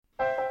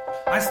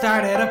I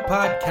started a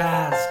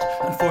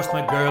podcast and forced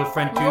my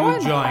girlfriend to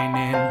join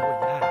in.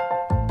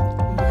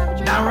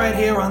 Now right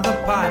here on the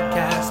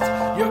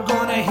podcast, you're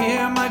gonna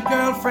hear my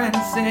girlfriend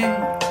sing.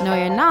 No,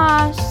 you're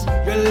not.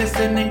 You're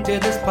listening to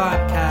this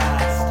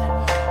podcast,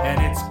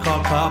 and it's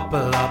called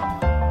Couple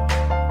Up.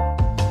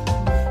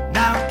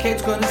 Now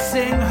Kate's gonna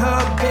sing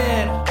her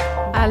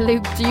bit.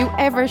 Luke, do you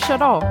ever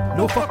shut up?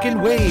 No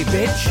fucking way,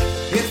 bitch.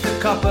 It's the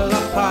Couple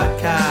Up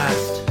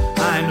podcast.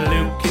 I'm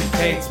Luke and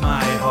Kate's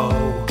my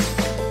hoe.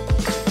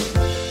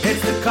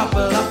 It's the Couple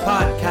Up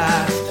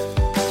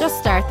podcast. Just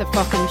start the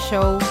fucking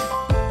show.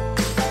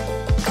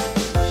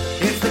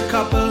 It's the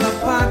Couple Up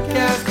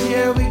podcast.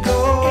 Here we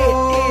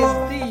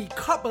go. It is the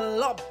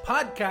Couple Up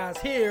podcast.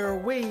 Here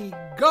we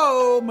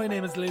go. My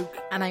name is Luke.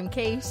 And I'm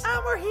Kate.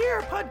 And we're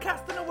here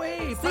podcasting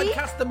away. See?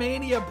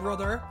 Podcastamania,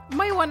 brother.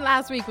 My one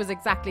last week was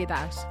exactly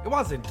that. It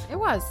wasn't. It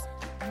was.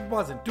 It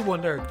wasn't. Do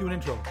one there. Do an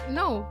intro.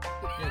 No.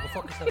 Yeah, go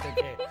fuck yourself then,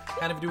 Kate.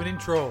 Can't even do an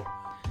intro.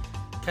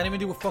 Can't even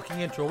do a fucking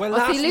intro. Well, Well,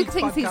 last see, Luke week's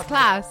thinks he's podcast-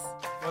 class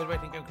Why do I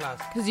think I'm class?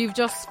 because you've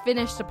just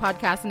finished a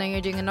podcast and now you're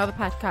doing another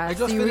I podcast. just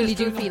So you really finished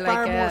do doing feel a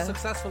far like more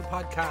successful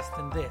podcast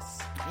than this.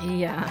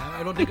 yeah.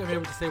 I don't think I'm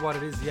able to say what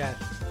it is yet.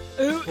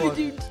 Oh,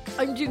 But-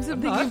 I'm doing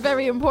something not.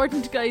 very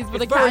important, guys,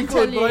 but It's I very can't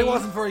good, tell but I you.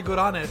 wasn't very good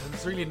on it, and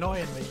it's really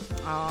annoying me.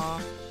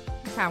 Aw,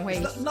 can't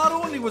wait. Not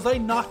only was I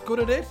not good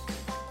at it,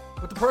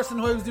 but the person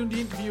who I was doing the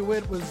interview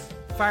with was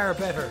far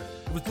better.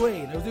 It was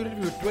Dwayne. I was doing an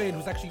interview with Dwayne,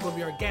 who's actually going to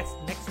be our guest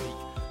next week.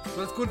 So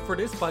that's good for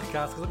this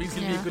podcast because it means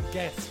he'll be a good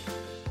guest.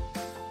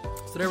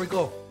 So there we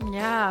go.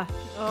 Yeah.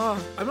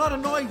 Oh, I'm not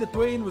annoyed that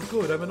Dwayne was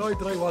good. I'm annoyed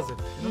that I wasn't.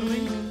 You know what I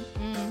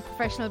mean?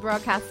 professional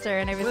broadcaster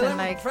and everything Well, I'm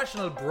a like.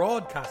 professional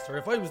broadcaster.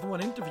 If I was the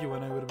one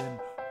interviewing, I would have been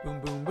boom,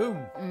 boom,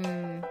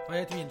 boom. I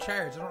had to be in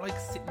charge. I don't like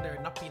sitting there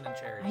and not being in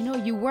charge. I know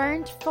you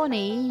weren't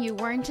funny. You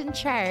weren't in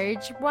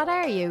charge. What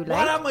are you like?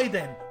 What am I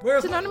then?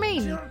 Where's Do you know what I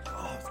mean?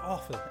 Oh, it's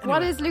awful. Anyway.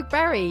 What is Luke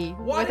Barry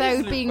What is without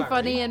Luke being Barry?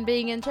 funny and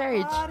being in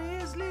charge? What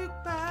is Luke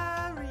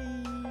Barry?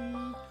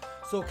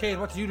 So, Kate,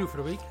 what did you do for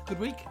the week? Good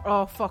week?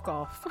 Oh, fuck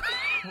off.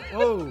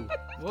 Whoa.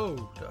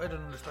 I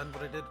don't understand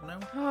what I did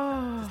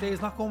now. This day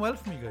is not going well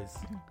for me, guys.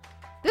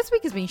 This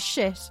week has been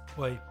shit.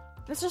 Why?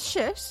 It's just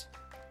shit.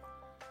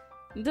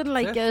 Didn't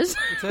like That's it.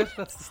 it?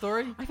 That's the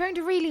story? I found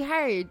it really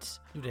hard.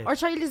 You did. Our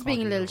child is being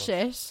a you little love us.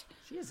 shit.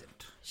 She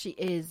isn't. She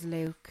is,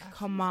 Luke.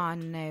 Come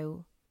on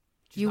now.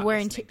 She's You not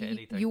weren't. listening to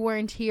anything. You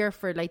weren't here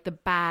for like the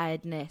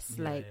badness,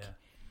 Yeah, like. yeah.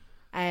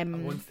 At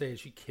one stage,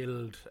 she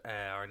killed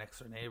our next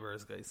door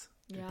neighbours, guys.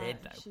 They're dead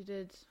now. She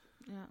did.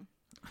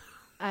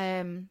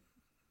 Yeah.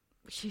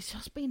 She's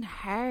just been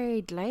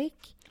hard, like.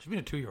 She's been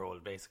a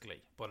 2-year-old,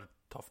 basically, but a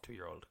tough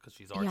 2-year-old because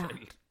she's our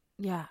child.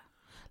 Yeah.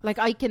 Like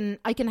I can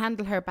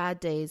handle her bad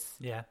days,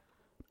 Yeah.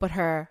 but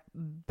her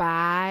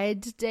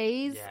bad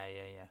days,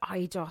 Yeah.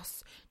 I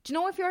just. Do you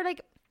know if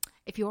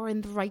you're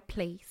in the right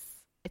place,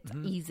 it's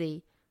Mm-hmm.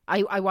 easy.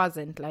 I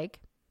wasn't like.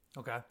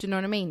 Okay. Do you know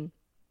what I mean?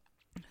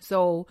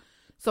 So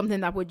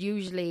something that would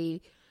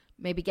usually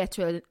maybe get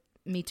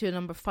me to a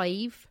number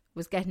 5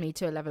 was getting me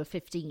to a level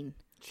 15.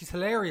 She's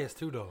hilarious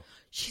too, though.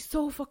 She's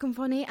so fucking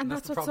funny, and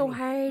That's that's the what's so problem.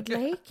 hard,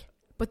 like.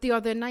 But the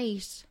other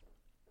night,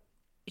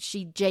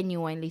 she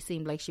genuinely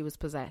seemed like she was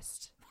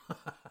possessed.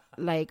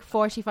 Like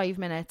 45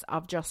 minutes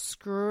of just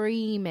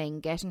screaming,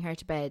 getting her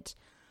to bed,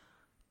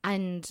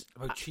 and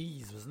About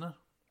cheese, wasn't it?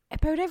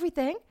 about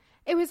everything.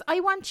 It was, I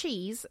want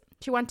cheese.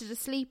 She wanted to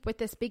sleep with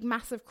this big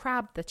massive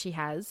crab that she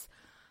has,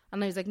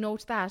 and I was like, no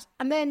to that.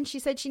 And then she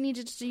said she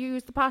needed to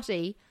use the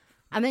potty,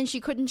 and then she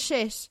couldn't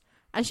shit,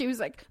 and she was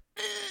like,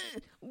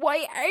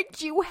 why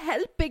aren't you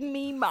helping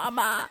me,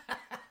 mama?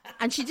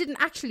 And she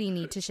didn't actually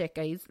need to shit,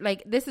 guys.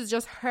 Like, this is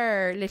just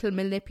her little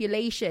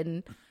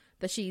manipulation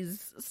that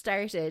she's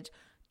started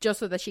just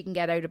so that she can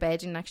get out of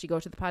bed and actually go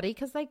to the potty.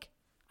 Because, like,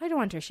 I don't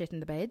want her shit in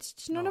the bed.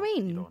 Do you know what I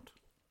mean? You don't.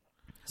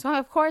 So,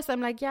 of course,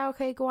 I'm like, yeah,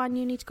 okay, go on,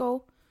 you need to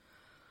go.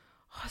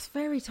 Oh, it's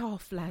very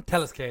tough, lad.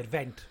 Tell us, Kate.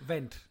 Vent.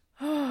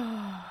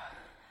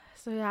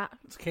 So, yeah.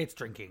 It's Kate's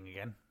drinking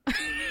again.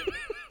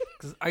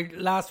 Because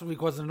last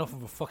week wasn't enough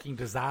of a fucking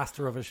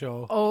disaster of a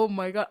show. Oh,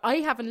 my God. I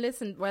haven't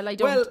listened. Well, I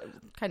don't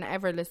kind of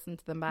ever listen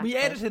to them back. We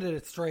but- edited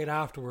it straight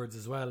afterwards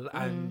as well,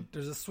 and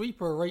there's a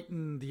sweeper right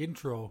in the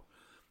intro.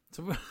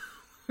 So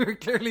we're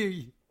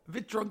clearly a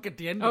bit drunk at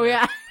the end of Oh, it.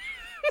 yeah.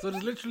 So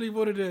there's literally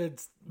one of the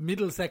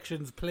middle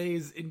sections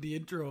plays in the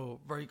intro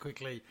very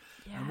quickly.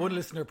 Yeah. And one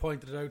listener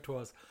pointed it out to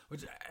us,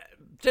 which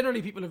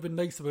generally people have been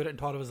nice about it and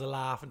thought it was a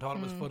laugh and thought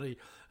it was funny.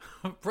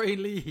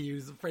 Brian Lee,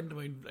 who's a friend of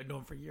mine, I've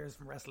known for years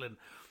from wrestling,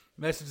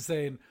 message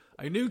saying,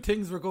 I knew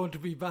things were going to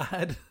be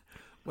bad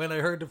when I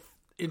heard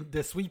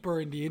the sweeper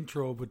in the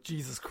intro, but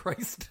Jesus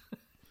Christ.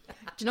 Do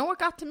you know what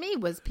got to me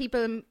was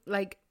people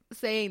like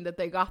saying that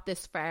they got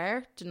this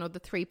far, do you know, the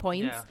 3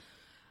 points, Yeah.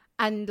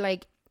 and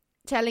like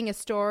telling a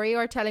story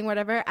or telling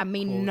whatever, and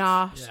me Quotes.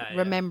 not Yeah.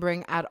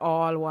 remembering at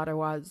all what it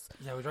was.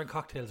 Yeah, we drank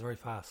cocktails very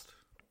fast.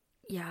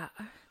 Yeah,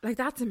 like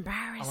that's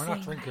embarrassing. And we're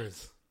not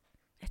drinkers.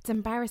 It's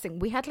embarrassing.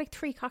 We had like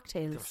 3 They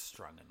cocktails. were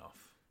strong enough.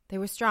 They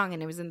were strong,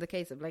 and it was in the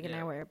case of like an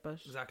Yeah. hour, but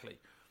Exactly.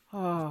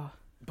 oh,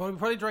 But we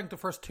probably drank the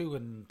first 2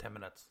 in 10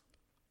 minutes.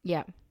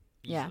 Yeah.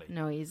 Easily. Yeah.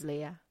 No, easily,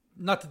 yeah.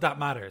 Not that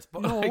matters,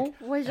 but No, like,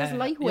 we're just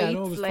lightweights. Yeah,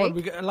 no, it was like,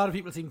 fun. A lot of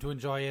people seem to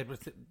enjoy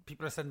it.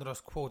 People are sending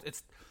us quotes.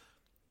 It's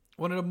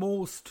one of the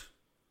most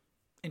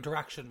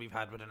interaction we've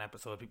had with an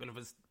episode. People have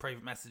a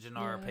private message in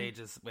our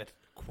pages with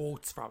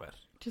quotes from it.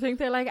 do you think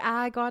they're like,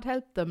 God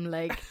help them?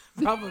 Like,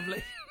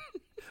 Probably.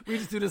 We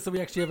just do this so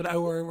we actually have an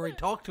hour where we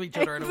talk to each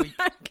other in a week.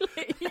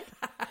 exactly.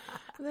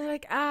 They're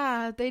like,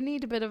 they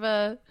need a bit of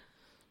a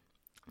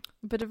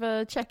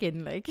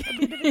check-in, like,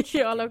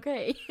 you all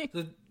okay?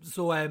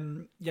 So,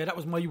 yeah, that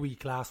was my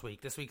week last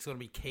week. This week's going to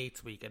be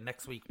Kate's week, and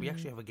next week we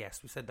actually have a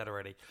guest. We said that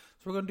already.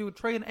 So we're going to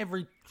try and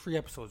every 3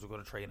 episodes we're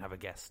going to try and have a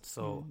guest.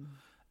 So,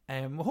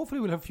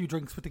 hopefully we'll have a few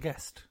drinks with the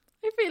guest.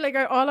 I feel like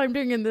all I'm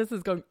doing in this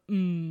is going,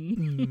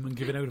 And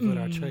giving out about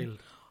our child.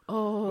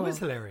 Oh, It was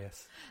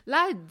hilarious.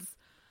 lads,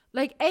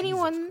 like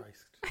anyone.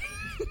 Jesus Christ.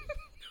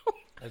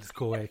 I'll just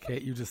go away,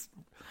 Kate. You just.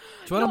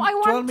 Do No, I do you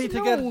want want me to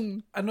to get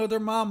know. another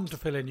mom to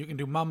fill in? You can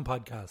do mom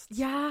podcasts.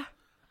 Yeah,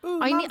 Ooh,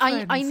 I mom need. I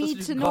friends, that's need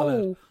what to you call it.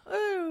 know.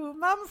 Oh,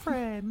 mom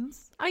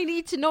friends. I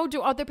need to know.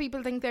 Do other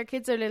people think their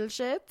kids are little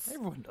shits?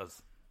 Everyone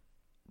does.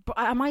 But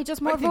am I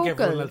just more I think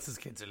everyone vocal? else's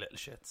kids are little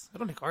shits. I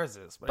don't think ours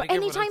is. But, I But think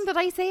any everyone time else- that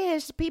I say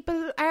it,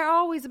 people are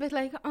always a bit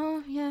like,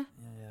 "Oh, yeah."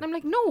 And I'm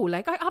like, "No,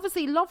 like I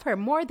obviously love her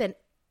more than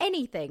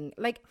anything,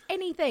 like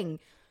anything,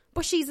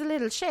 but she's a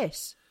little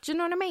shit." Do you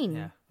know what I mean?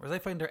 Yeah. Whereas I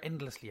find her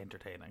endlessly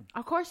entertaining.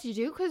 Of course you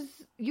do, because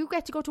you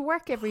get to go to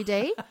work every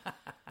day.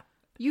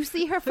 You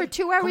see her for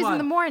 2 hours Come in on.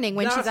 the morning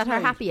when Last she's at her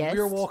night, happiest. We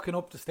were walking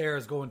up the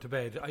stairs going to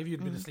bed. Ivy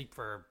had been asleep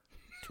for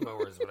 2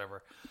 hours,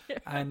 whatever.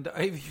 And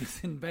Ivy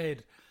was in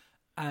bed.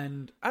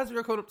 And as we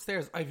were going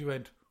upstairs, Ivy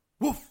went,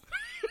 woof,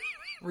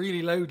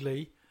 really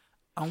loudly.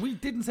 And we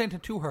didn't say anything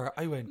to her.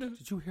 I went,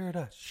 did you hear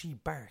that? She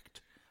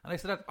barked. And I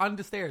said that on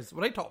the stairs,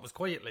 what I thought was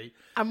quietly.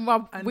 And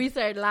we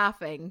started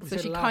laughing, We so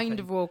started she laughing. kind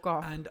of woke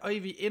up. And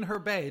Ivy, in her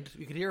bed,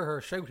 you could hear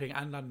her shouting.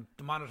 And on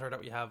the monitor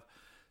that we have,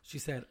 she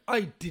said,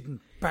 I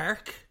didn't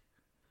bark.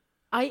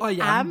 I I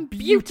am am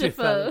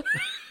beautiful. beautiful.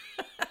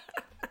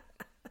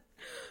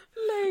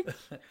 Like,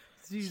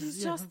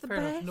 she's just the fair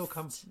enough.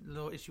 best.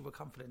 No issue with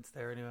confidence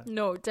there anyway.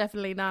 no,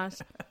 definitely not.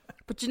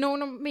 But you know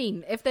what I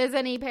mean? If there's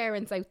any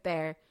parents out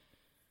there,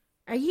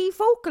 are you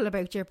vocal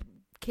about your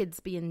kids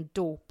being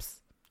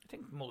dopes? I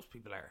think most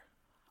people are.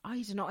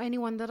 I don't know.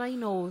 Anyone that I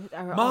know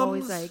are Mums,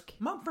 always like,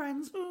 mum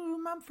friends, ooh,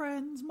 mum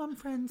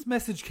friends.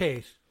 Message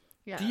Kate.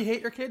 yeah. Do you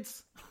hate your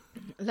kids?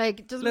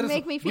 Like, just Let us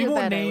make know. me We feel won't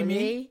better, name will you.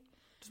 you?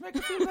 Just make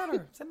her feel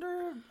better. Send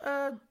her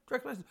a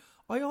direct message.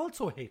 I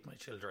also hate my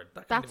children.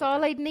 That kind That's of all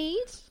thing. I'd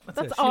need.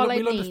 That's it. all We'll I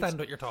need. understand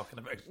what you're talking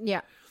about.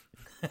 Yeah.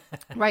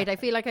 Right, I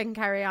feel like I can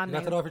carry on You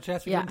got now. that off your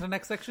chest? We Yeah. go into the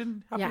next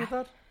section? Happy Yeah. with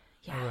that?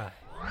 Yeah. All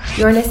right.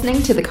 You're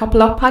listening to the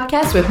Couple Up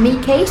podcast with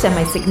me, Kate, and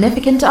my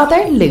significant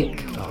other,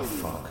 Luke. Oh,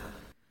 fuck.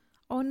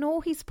 Oh no,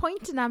 he's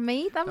pointing at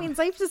me. That means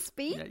I have to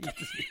speak. Yeah, you have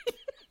to speak.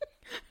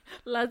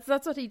 Lads,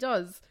 that's what he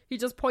does. He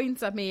just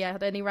points at me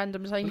at any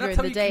random time Well, during that's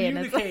how the you day. And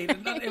it's communicate,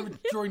 and not even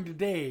during the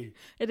day.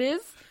 it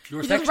is?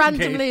 Your He just section,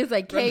 randomly Kate. is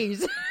like,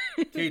 Kate,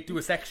 Kate, do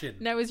a section.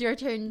 now is your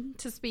turn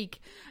to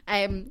speak.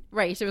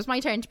 Right, it was my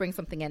turn to bring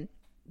something in.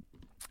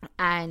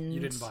 And You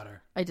didn't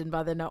bother. I didn't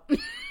bother, no.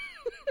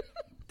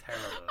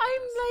 Terrible.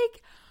 I'm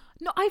like,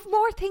 no, I've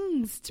more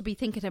things to be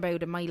thinking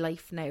about in my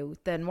life now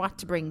than what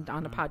to bring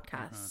on a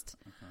podcast.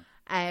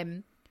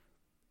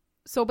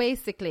 So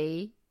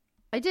basically,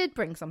 I did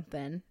bring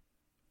something,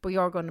 but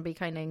you're going to be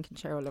kind of in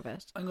control of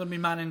it. I'm going to be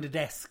manning the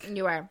desk.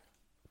 You are.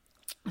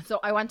 So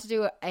I want to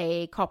do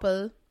a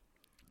couple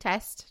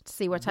test to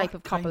see what type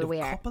of couple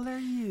we are. Couple are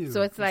you?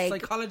 So it's like-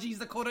 Psychology's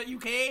the code at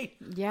UK.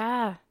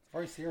 Yeah.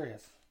 Very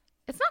serious.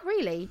 It's not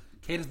really.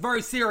 Kate is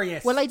very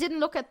serious. Well, I didn't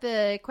look at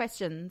the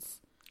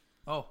questions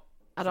Oh.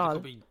 at so all. It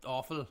could be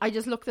awful. I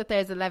just looked that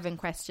there's 11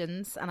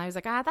 questions and I was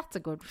like, that's a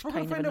good We're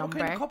kind going to of a find out what number.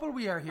 kind of couple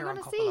we are here I'm on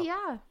going to Couple see, Up.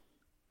 yeah.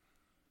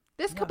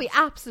 This could be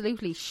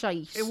absolutely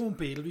shite. It won't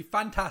be. It'll be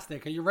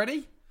fantastic. Are you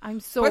ready? I'm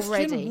so Question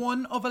ready.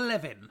 1 of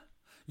 11.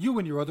 You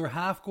and your other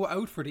half go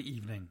out for the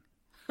evening.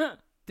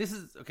 This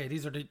is, okay,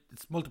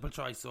 it's multiple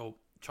choice. So,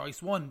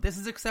 choice 1. This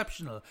is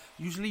exceptional.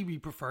 Usually we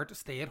prefer to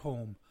stay at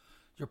home.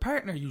 Your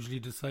partner usually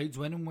decides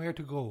when and where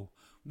to go.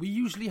 We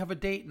usually have a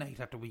date night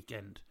at the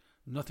weekend.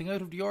 Nothing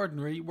out of the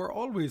ordinary. We're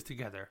always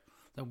together.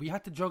 Then we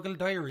had to juggle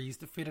diaries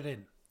to fit it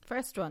in.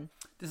 First one.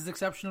 This is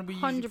exceptional. We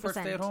usually prefer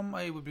to stay 100%. at home.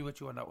 I would be with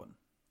you on that one.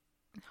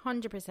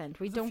 100%.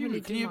 We There's a don't few.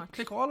 really Can do you much.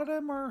 click all of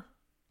them or?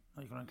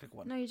 No, you can only click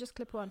one. No, you just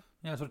clip one.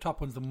 Yeah, so the top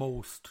one's the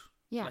most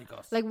Yeah. like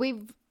us. Like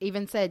we've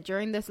even said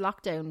during this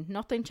lockdown,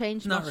 nothing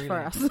changed Not much really. for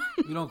us.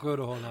 We don't go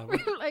the whole lot. We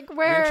Like we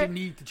we're actually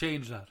need to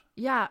change that.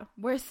 yeah,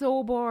 we're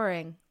so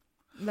boring.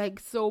 Like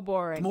so The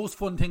boring. most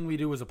fun thing we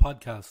do is a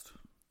podcast.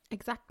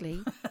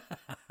 Exactly.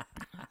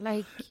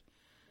 Like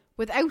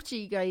without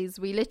you guys,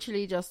 we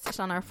literally just sit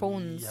on our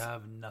phones We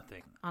have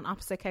nothing. on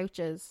opposite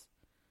couches.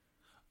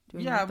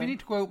 doing Yeah, we nothing. need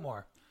to go out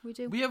more. We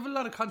do. We have a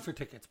lot of concert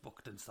tickets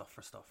booked and stuff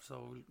for stuff.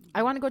 So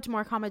I want to go to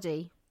more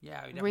comedy.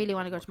 yeah, we Really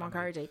want to go to more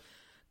comedy.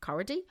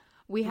 Comedy?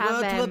 We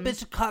have a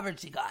bit of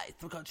courage, guys.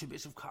 We got to a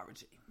bit of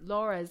courage.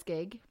 Laura's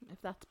gig,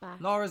 if that's back.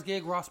 Laura's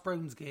gig, Ross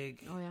Brown's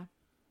gig. Oh, yeah.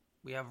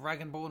 We have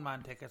Rag and Bone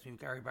Man tickets. We have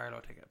Gary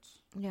Barlow tickets.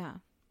 Yeah.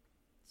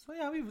 So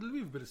yeah, we've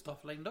a bit of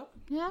stuff lined up.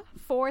 Yeah.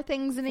 4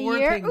 things in a 4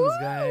 year. things, Ooh!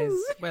 guys.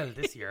 Well,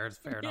 this year is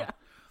fair enough.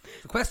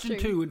 So question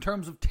 2, in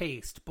terms of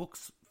taste,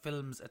 books,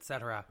 films,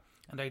 etc.,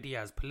 and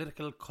ideas,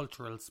 political,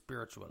 cultural,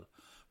 spiritual.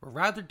 We're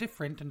rather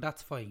different, and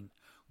that's fine.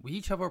 We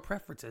each have our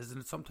preferences, and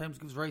it sometimes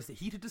gives rise to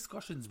heated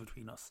discussions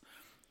between us.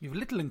 We have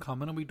little in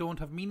common, and we don't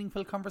have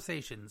meaningful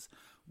conversations.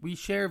 We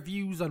share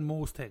views on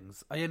most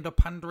things. I end up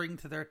pandering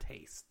to their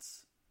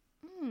tastes.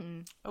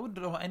 I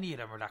wouldn't know any of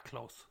them are that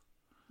close.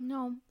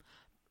 No.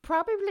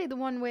 Probably the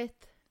one with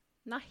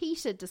not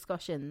heated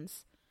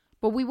discussions,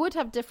 but we would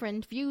have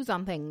different views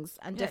on things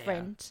and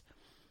different...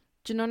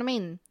 Do you know what I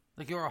mean?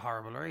 Like, you're a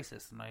horrible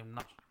racist, and I'm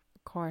not.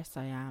 Of course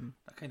I am.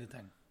 That kind of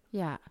thing.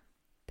 Yeah.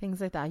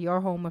 Things like that.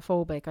 You're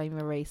homophobic, I'm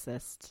a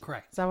racist.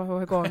 Correct. Is that what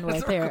we're going with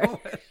That's what we're here? going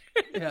with.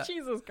 Yeah.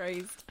 Jesus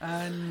Christ.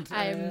 And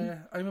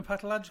I'm a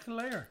pathological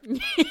liar.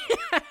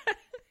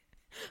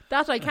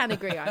 That I can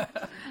agree on.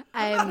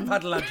 I'm a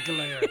pathological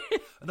liar.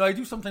 No, I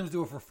do sometimes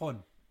do it for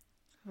fun.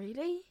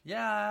 Really?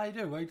 Yeah, I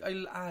do.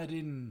 I'll add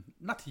in,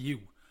 not to you,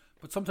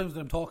 but sometimes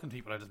when I'm talking to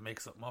people, I just make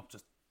something up.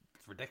 It's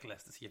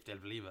ridiculous to see if they'll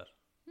believe it.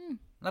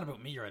 Not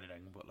about me or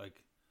anything, but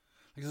like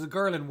there's a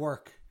girl in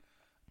work,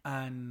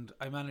 and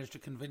I managed to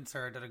convince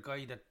her that a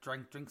guy that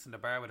drinks in the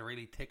bar with a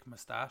really thick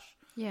moustache.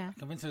 Yeah. I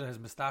convinced her that his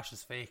moustache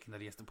is fake and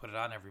that he has to put it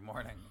on every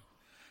morning,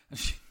 and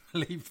she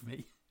believed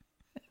me.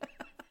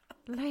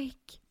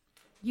 Like,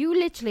 you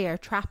literally are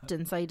trapped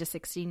inside a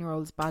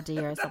 16-year-old's body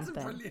or That's something.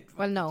 a brilliant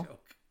Well, no. joke.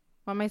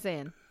 What am I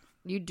saying?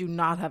 You do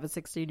not have a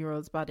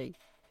 16-year-old's body.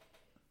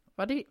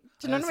 What do you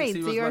know what I mean? So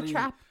 16-year-old's you're body-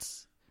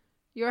 trapped.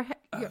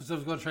 I was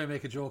going to try and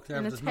make a joke there,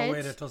 In but its there's no way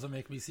head? that doesn't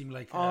make me seem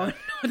like... Oh, no,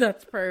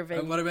 that's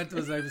perfect. what I meant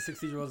was I have a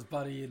 16-year-old's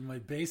body in my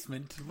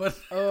basement, but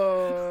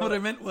Oh, what I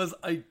meant was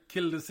I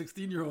killed a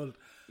 16-year-old.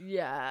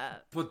 yeah.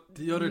 But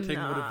the other thing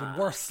would have been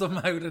worse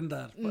somehow than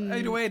that. But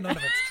either way, none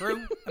of it's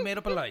true. I made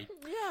up a lie.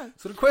 Yeah.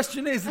 So the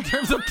question is, in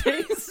terms of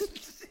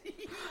taste...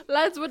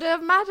 Lads, would it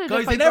have mattered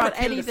Guys, if I I never brought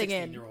killed anything a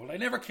in? 16-year-old. I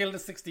never killed a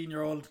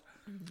 16-year-old.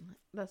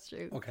 That's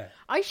true. Okay.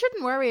 I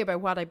shouldn't worry about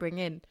what I bring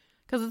in,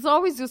 because it's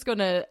always just going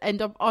to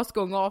end up us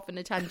going off in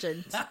a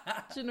tangent.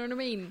 Do you know what I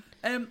mean?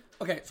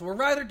 Okay, so we're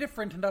rather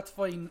different, and that's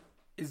fine,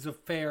 is a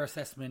fair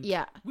assessment.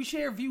 Yeah. We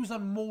share views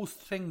on most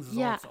things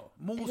Yeah, also.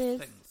 Most it is.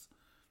 things.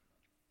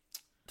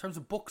 In terms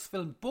of books,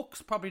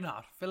 books, probably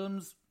not.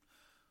 Films,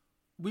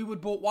 we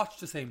would both watch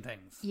the same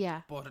things.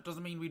 Yeah. But it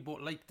doesn't mean we'd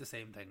both like the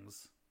same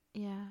things.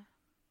 Yeah.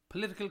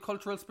 Political,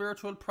 cultural,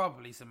 spiritual,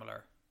 probably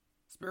similar.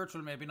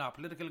 Spiritual, maybe not.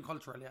 Political and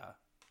cultural, yeah.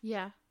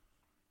 Yeah.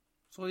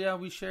 So yeah,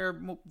 we share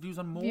views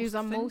on most Views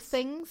on things. most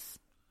things.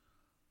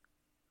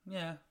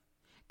 Yeah.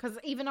 Because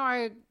even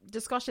our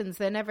discussions,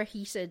 they're never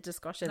heated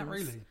discussions. Not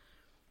really.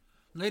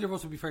 Neither of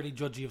us would be fairly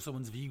judgy of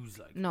someone's views,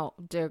 like. No,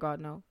 dear God,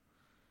 no.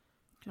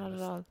 Okay, Not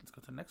at all. Let's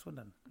go to the next one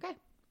then. Okay.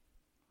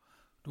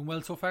 Doing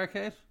well so far,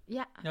 Kate?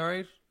 Yeah. You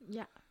alright?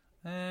 Yeah.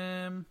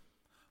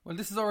 Well,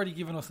 this has already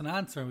given us an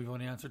answer, and we've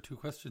only answered 2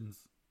 questions.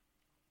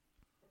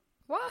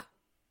 What?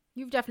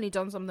 You've definitely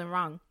done something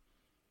wrong.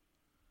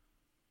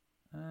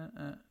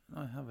 No,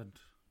 I haven't.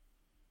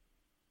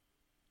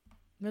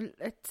 Well,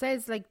 it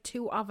says like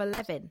 2 of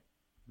 11.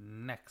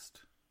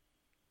 Next.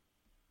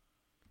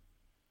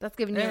 That's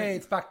giving you... Hey,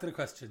 it's back to the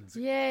questions.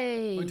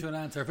 Yay. Going to an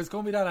answer. If it's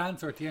going to be that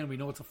answer at the end, we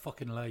know it's a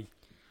fucking lie.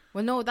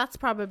 Well, no, that's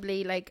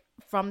probably like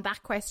from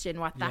that question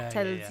what that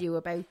tells you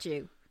about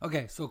you.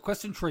 Okay, so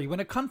question 3. When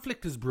a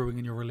conflict is brewing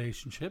in your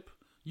relationship,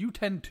 you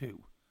tend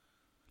to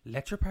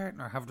let your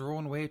partner have their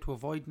own way to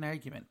avoid an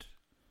argument.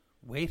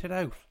 Wait it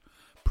out.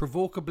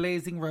 Provoke a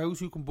blazing row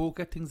so you can both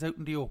get things out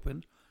in the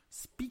open.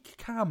 Speak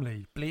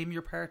calmly. Blame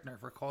your partner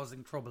for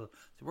causing trouble.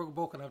 So we're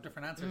both going to have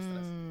different answers to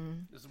this.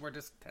 This is where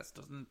this test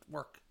doesn't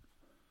work.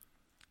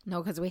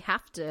 No, because we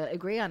have to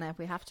agree on it.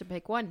 We have to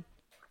pick one.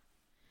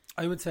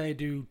 I would say I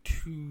do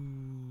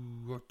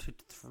 2 or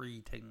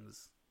 3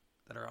 things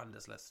that are on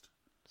this list.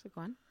 So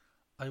go on.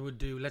 I would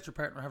do let your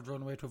partner have their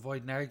own way to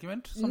avoid an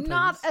argument. Sometimes.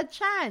 Not a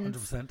chance.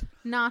 100%.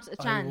 Not a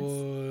chance. I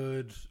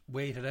would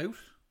wait it out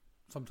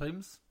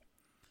sometimes.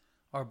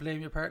 Or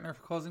blame your partner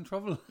for causing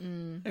trouble.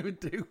 I would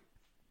do.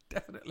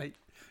 Definitely.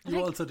 You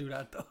Like, also do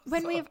that though.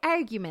 When so. we have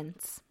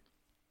arguments,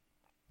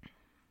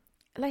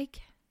 like,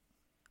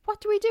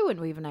 what do we do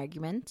when we have an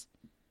argument?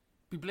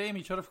 We blame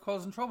each other for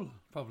causing trouble,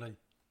 probably.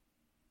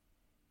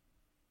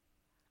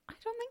 I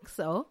don't think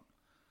so.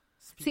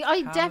 Speak See,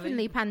 I calmly.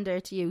 definitely pander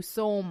to you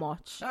so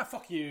much. Ah,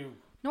 fuck you.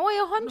 No, I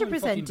No, you 100%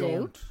 fucking do.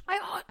 don't.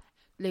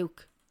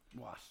 Luke,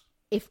 What?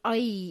 if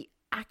I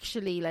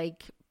actually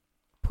like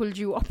pulled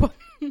you up on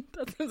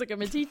that sounds like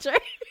I'm a teacher,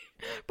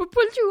 but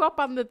pulled you up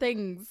on the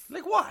things.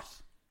 Like what?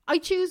 I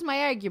choose my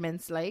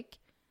arguments, like,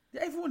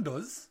 Yeah, everyone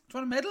does. Do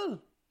you want a medal?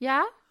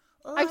 yeah.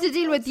 Oh, I have to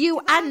deal with you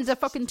and a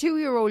fucking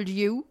 2-year-old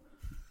you.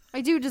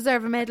 I do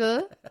deserve a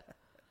medal.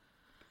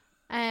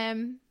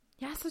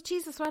 Yeah, so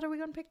Jesus, what are we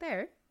going to pick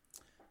there?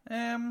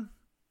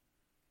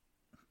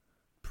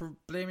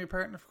 blame your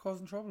partner for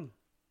causing trouble.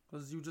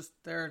 Because you just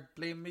there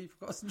blame me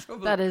for causing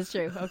trouble. That is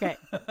true. Okay,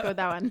 go with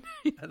that one.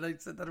 And I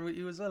said that about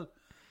you as well.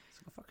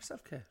 So go fuck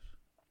yourself, Kate.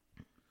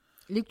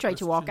 Luke tried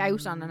to walk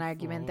out on an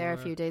argument there a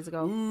few days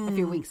ago, a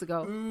few weeks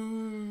ago.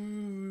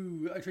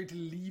 Ooh, I tried to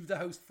leave the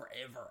house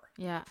forever.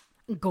 Yeah,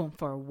 going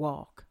for a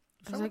walk.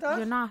 I was like, that?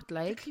 you're not To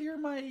like. clear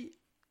my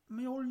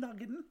old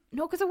noggin.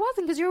 No, because it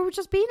wasn't. Because you were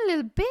just being a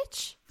little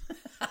bitch.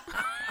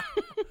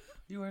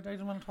 You were. I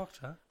didn't want to talk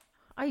to you.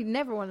 I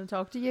never want to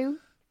talk to you.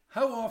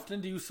 How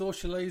often do you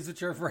socialise with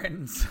your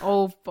friends?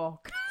 Oh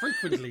fuck.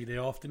 Frequently, they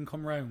often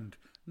come round.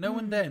 Now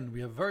and then,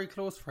 we have very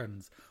close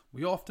friends.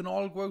 We often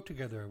all go out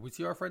together. We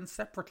see our friends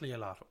separately a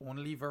lot,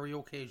 only very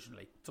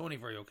occasionally. It's only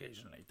very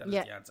occasionally. That is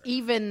Yeah, the answer.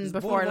 even 'Cause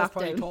before both of us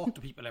probably lockdown. talk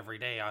to people every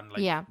day on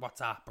like Yeah.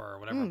 WhatsApp or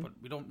whatever, but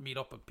we don't meet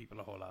up with people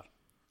a whole lot.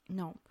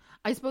 No,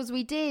 I suppose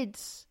we did.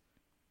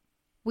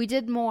 We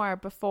did more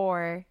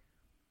before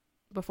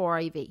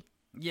IV.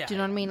 Yeah, Do you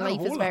know what I mean? not a Life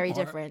whole is lot very more.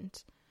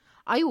 different.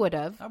 I would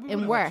have Ah, we in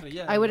would've work. actually,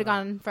 yeah, I would we have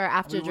gone for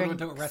after We went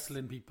drinks out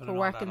wrestling people for and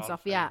all work that and all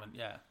stuff. the Yeah, time,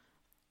 yeah.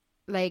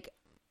 like,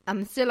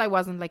 and still I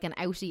wasn't like an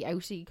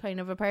outy kind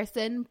of a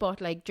person,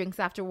 but like drinks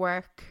after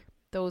work,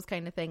 those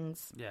kind of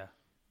things, Yeah.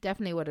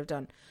 definitely would have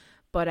done.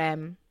 But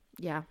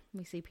yeah,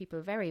 we see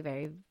people very,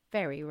 very,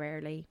 very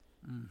rarely.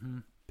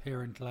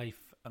 Parent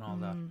life and all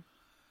that.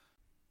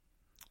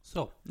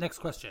 So, next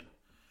question.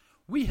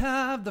 We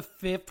have the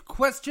fifth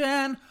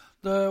question.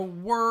 The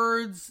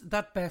words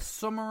that best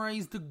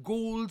summarize the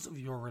goals of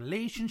your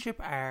relationship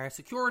are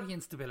security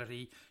and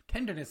stability,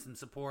 tenderness and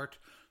support,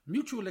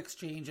 mutual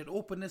exchange and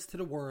openness to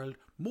the world,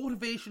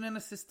 motivation and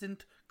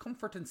assistance,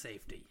 comfort and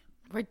safety.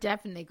 We're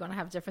definitely going to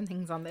have different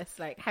things on this.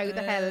 Like, how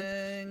the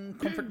hell?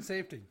 Comfort and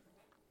safety.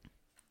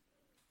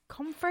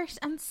 Comfort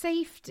and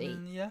safety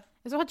Yeah.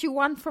 is what you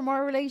want from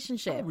our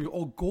relationship.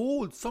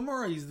 Goals.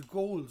 Summarize the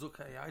goals.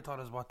 Okay, I thought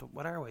it was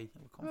what are we?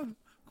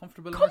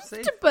 Comfortable and we're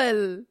safe.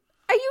 Comfortable.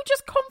 Are you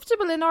just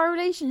comfortable in our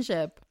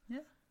relationship? Yeah,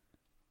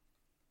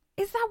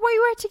 Is that why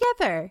we're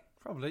together?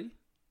 probably.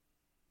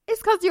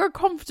 It's because you're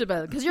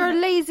comfortable. Because you're a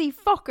lazy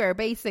fucker,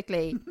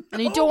 basically.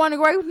 And you don't want to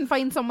go out and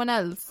find someone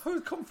else. How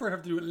does comfort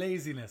have to do with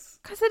laziness?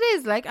 Because it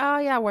is like, oh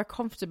yeah, we're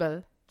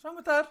comfortable. What's wrong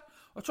with that?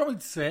 What's wrong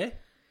with to say?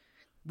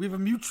 We have a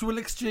mutual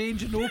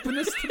exchange and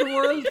openness to the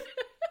world.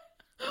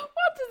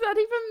 What does that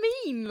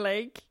even mean?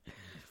 Like,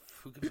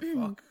 Who gives a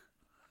fuck?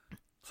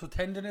 So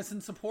tenderness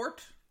and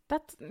support?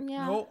 that's,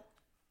 yeah. No.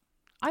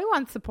 I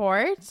want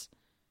support.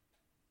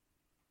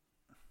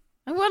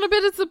 I want a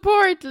bit of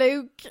support,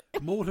 Luke.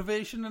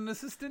 Motivation and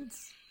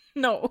assistance?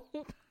 No.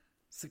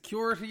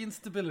 Security and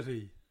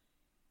stability?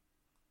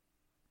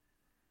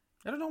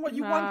 I don't know what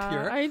you want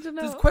here. I don't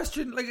know. This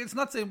question, like, it's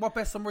not saying what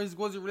best summarizes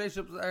goals of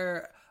relationships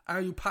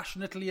are you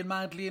passionately and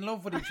madly in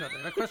love with each other?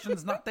 That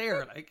question's not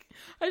there, like.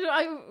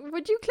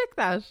 Would you click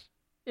that?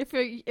 If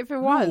it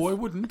was? No, I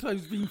wouldn't. I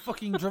was being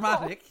fucking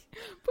dramatic.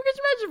 But could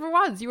you imagine if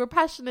it was? You were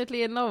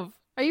passionately in love.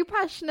 Are you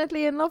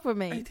passionately in love with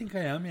me? I think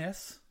I am,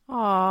 yes.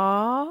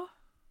 Aww.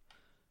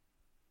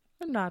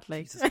 I'm not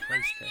like. Jesus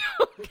Christ.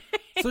 Okay.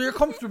 So you're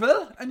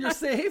comfortable and you're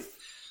safe.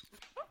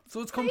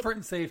 So it's comfort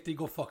and safety.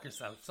 Go fuck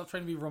yourself. Stop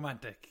trying to be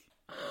romantic.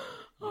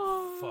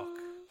 You fuck.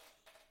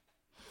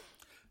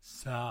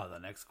 So the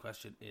next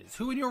question is: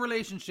 who in your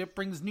relationship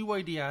brings new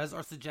ideas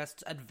or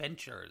suggests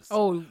adventures?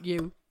 Oh,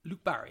 you.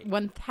 Luke Barry.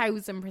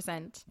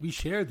 1000%. We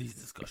share these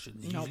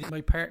discussions. Nope. Usually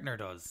my partner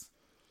does.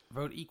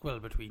 About equal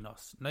between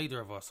us.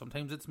 Neither of us.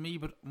 Sometimes it's me,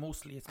 but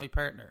mostly it's my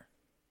partner.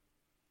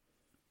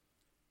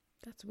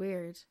 That's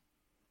weird.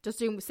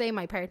 Just say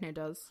my partner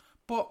does.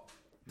 But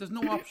there's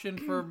no option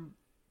for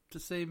to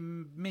say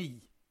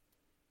me.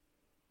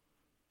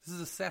 This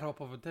is a setup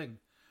of a thing.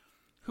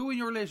 Who in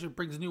your relationship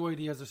brings new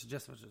ideas or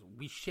suggestions?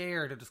 We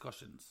share the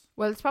discussions.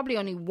 Well, it's probably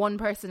only one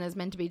person is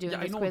meant to be doing Yeah,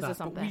 I this know quiz that, or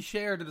something. but we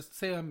share the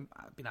say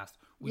I've been asked.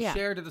 We Yeah.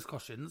 share the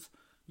discussions.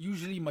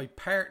 Usually my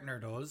partner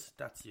does.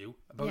 That's you.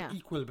 About Yeah.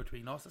 equal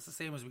between us. It's the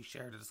same as we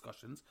share the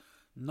discussions.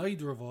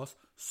 Neither of us.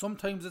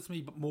 Sometimes it's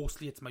me, but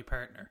mostly it's my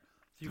partner.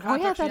 So you Oh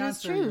can't yeah, actually that is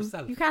answer true.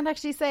 yourself. You can't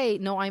actually say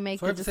no. I make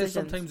So I the have to say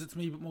decisions. sometimes it's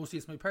me, but mostly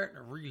it's my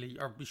partner. Really,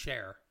 or we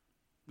share.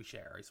 We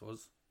share, I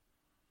suppose.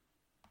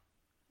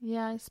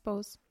 Yeah, I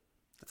suppose.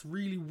 That's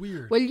really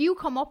weird. Well, you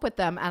come up with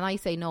them, and I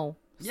say no.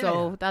 Yeah,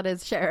 So yeah. that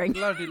is sharing.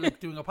 A lot of it, like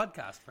doing a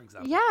podcast, for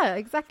example. Yeah,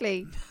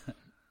 exactly. Do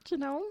you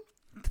know?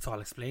 That's all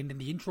explained in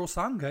the intro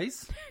song,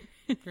 guys.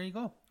 There you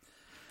go.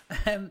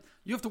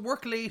 You have to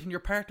work late and your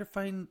partner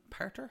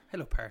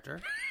Hello,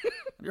 partner.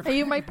 Are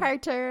you my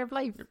partner of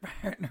life? Your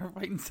partner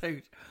finds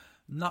out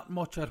not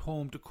much at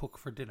home to cook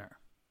for dinner.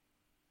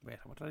 Wait,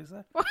 what did I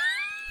say?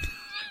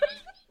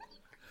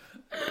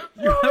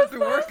 You have to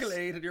work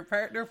late and your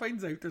partner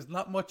finds out there's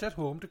not much at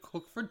home to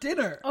cook for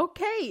dinner.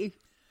 Okay.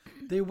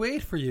 They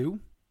wait for you.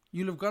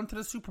 You'll have gone to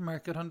the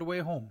supermarket on the way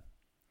home.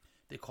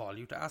 They call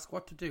you to ask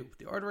what to do.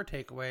 They order a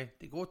takeaway.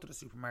 They go to the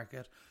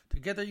supermarket.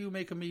 Together you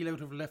make a meal out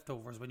of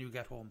leftovers when you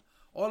get home.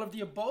 All of the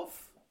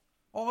above,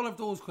 all of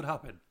those could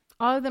happen.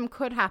 All of them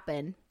could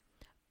happen.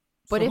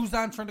 But So who's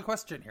answering the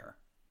question here?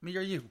 Me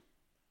or you?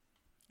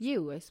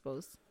 You, I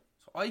suppose.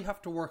 So I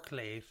have to work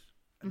late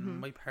and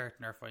my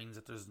partner finds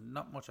that there's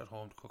not much at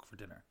home to cook for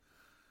dinner.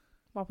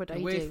 What would They I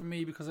wait do? for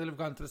me because I'll have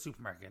gone to the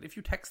supermarket. If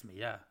you text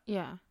me,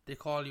 Yeah. they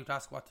call you to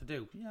ask what to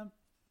do. Yeah,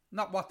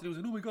 not what to do.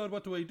 Like, oh my God,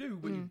 what do I do?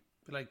 But you'd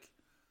be like,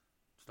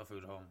 stuff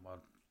food at home. Well,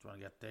 do you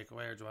want to get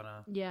takeaway or do you want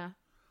to... Yeah.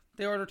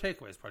 They order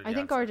takeaways probably. I the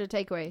think answer. order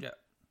takeaway. Yeah.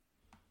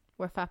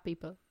 We're fat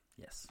people.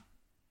 Yes.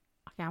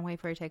 I can't wait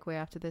for a takeaway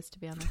after this, to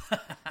be honest.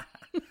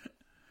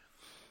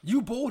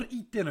 You both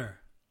eat dinner.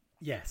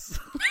 Yes.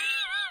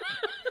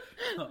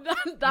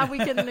 that we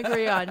can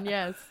agree on,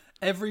 yes.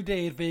 Every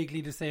day at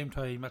vaguely the same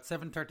time at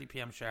 7:30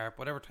 p.m. sharp,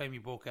 whatever time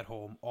you both get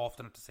home,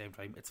 often at the same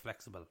time. It's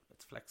flexible.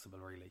 It's flexible,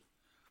 really.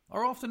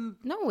 Or often...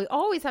 No, we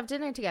always have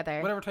dinner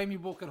together. Whatever time you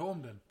both get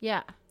home then.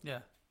 Yeah. Yeah.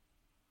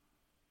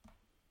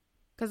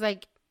 Because,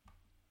 like,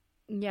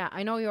 yeah,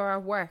 I know you're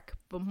at work,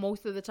 but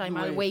most of the time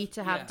I'll wait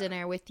to have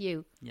dinner with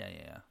you.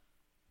 Yeah.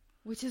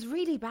 Which is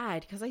really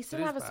bad, because I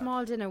still have a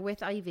small dinner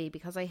with Ivy,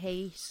 because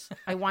I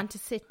want to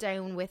sit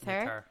down with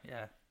her.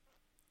 Yeah.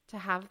 To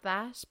have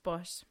that,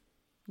 but,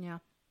 yeah.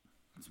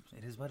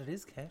 It is what it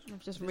is, Kate. I've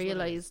just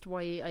realised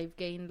why I've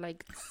gained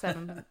like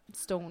 7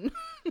 stone.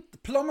 The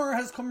plumber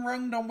has come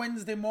round on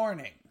Wednesday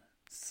morning.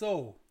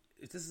 So,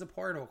 if this is a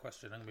Porto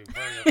question, I'm going to be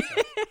very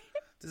upset.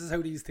 This is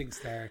how these things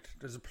start.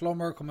 There's a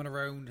plumber coming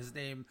around.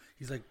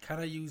 He's like, can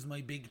I use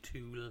my big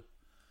tool?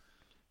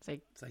 It's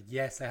like,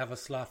 yes, I have a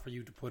slot for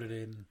you to put it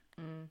in.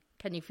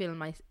 Can you fill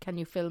my slot? Can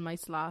you fill my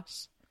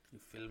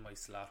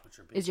slot with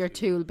your big Is your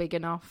tool big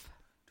enough?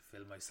 To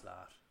fill my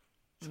slot.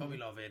 Show me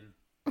love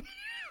in.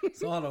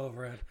 It's all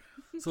over it.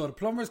 So the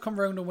plumbers come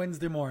round on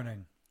Wednesday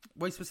morning.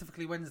 Why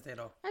specifically Wednesday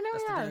though? I know,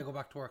 That's the day I go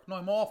back to work. No,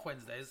 I'm off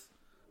Wednesdays.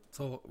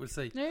 So we'll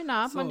see. No, you're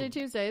not. Monday,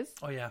 Tuesdays.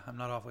 Oh yeah, I'm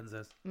not off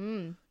Wednesdays.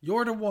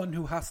 You're the one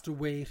who has to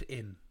wait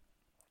in.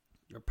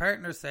 Your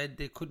partner said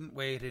they couldn't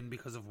wait in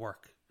because of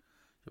work.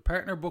 Your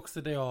partner books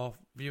the day off,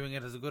 viewing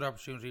it as a good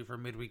opportunity for a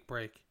midweek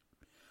break.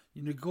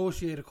 You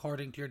negotiate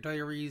according to your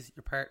diaries.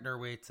 Your partner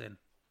waits in.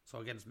 So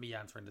again, it's me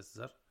answering this, is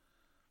it?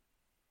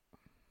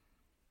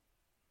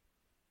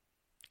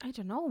 I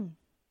don't know.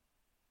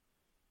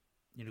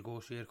 You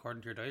negotiate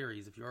according to your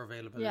diaries. If you're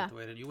available to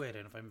wait in, you wait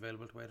in. If I'm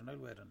available to wait in, I'll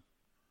wait in.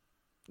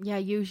 Yeah,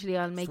 usually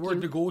I'll make the word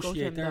you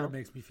negotiate there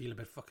makes me feel a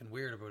bit fucking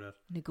weird about it.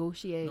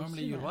 Negotiate.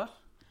 Normally you'd what?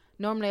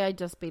 Normally I'd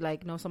just be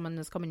like, no, someone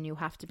is coming, you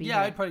have to be Yeah,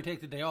 here. I'd probably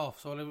take the day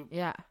off. So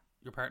yeah.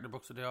 Your partner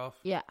books the day off?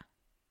 Yeah.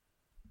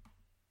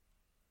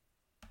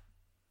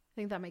 I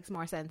think that makes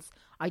more sense.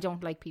 I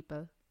don't like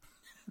people.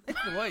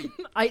 Why?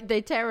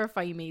 They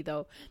terrify me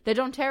though. They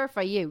don't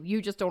terrify you.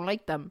 You just don't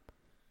like them.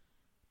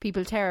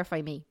 People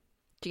terrify me.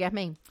 Do you get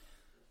me?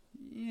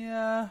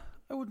 Yeah,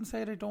 I wouldn't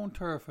say they don't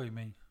terrify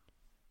me.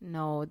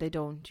 No, they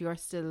don't. You're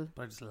still...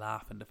 But I just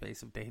laugh in the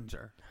face of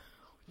danger.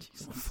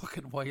 I'm a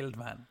fucking wild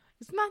man.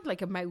 It's not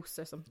like a mouse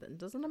or something.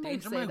 Doesn't a mouse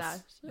Danger say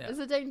mouse. that? Yeah. It's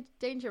a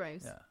danger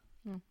mouse. Yeah.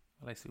 Well,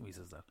 I assume he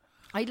says that.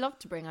 I'd love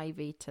to bring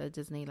Ivy to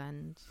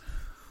Disneyland.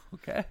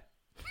 Okay.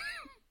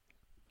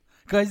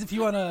 Guys, if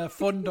you want to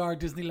fund our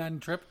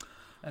Disneyland trip...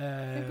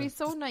 It'd be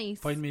so nice.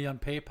 Find me on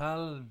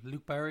PayPal,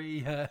 Luke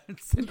Barry.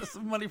 Send us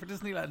some money for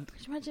Disneyland.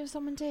 Could you imagine if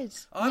someone did?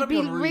 Oh, You'd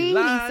be really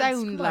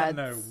sound, lads.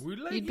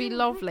 Like You'd be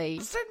lovely.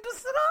 Send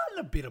us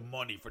a bit of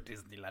money for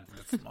Disneyland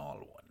for the small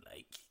one,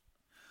 like.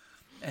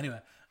 Anyway,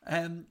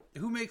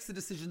 who makes the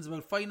decisions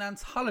about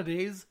finance,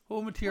 holidays,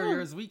 home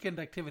interiors, weekend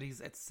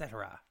activities,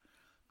 etc.?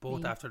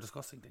 Both after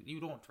discussing things.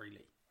 You don't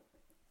really.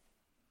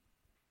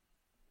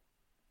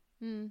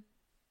 There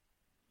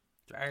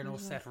are no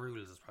set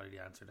rules is probably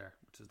the answer there,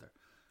 which is there.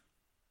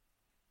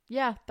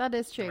 Yeah, that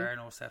is true. There are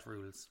no set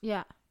rules.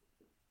 Yeah.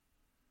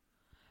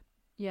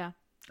 Yeah.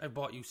 I've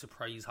bought you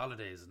surprise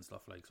holidays and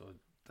stuff like so.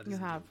 That You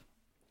isn't have. it.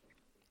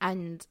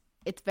 And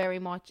it's very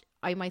much,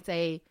 I might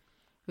say,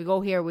 we go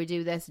here, we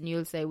do this, and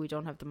you'll say we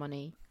don't have the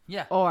money.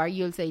 Yeah. Or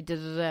you'll say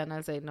da-da-da, and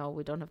I'll say no,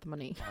 we don't have the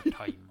money. Or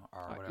time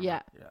or whatever.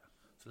 Yeah.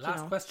 So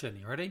last question,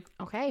 you ready?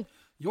 Okay.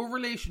 Your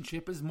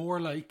relationship is more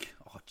like,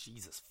 oh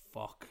Jesus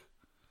fuck.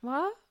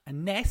 What? A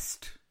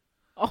nest,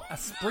 a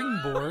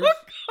springboard,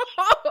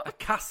 a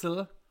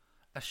castle,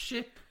 a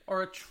ship,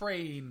 or a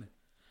train.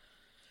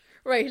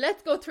 Right,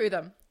 let's go through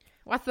them.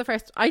 What's the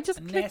first? I just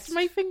clicked nest.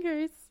 my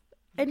fingers.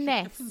 A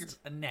nest.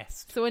 A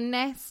nest. So a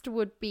nest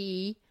would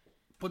be...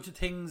 Bunch of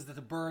things that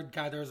a bird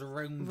gathers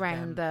around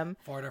them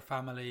for their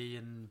family.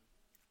 And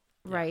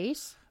right.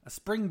 A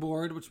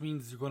springboard, which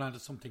means you're going on to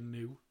something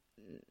new.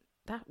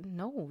 That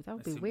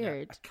would be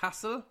weird. Yeah. A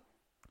castle.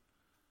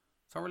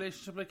 Is our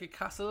relationship like a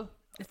castle?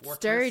 It's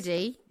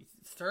sturdy.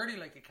 It's sturdy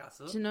like a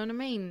castle. Do you know what I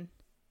mean?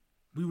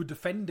 We would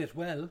defend it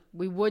well.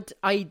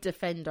 I'd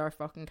defend our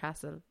fucking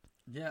castle.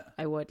 Yeah.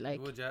 I would, like.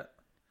 You would, yeah.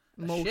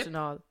 Moat and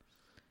all.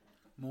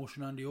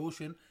 Motion on the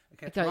ocean. It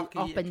gets Like rocky,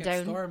 up it and gets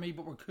down. stormy,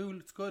 but we're cool.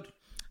 It's good.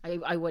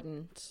 I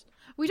wouldn't.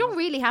 We don't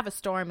really have a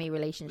stormy We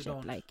relationship,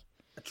 don't. like.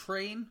 A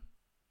train.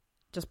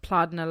 Just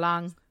plodding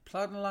along.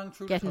 Plodding along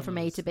through Getting the from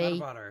A tunnels. to B. Not a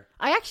bother.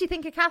 I actually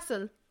think a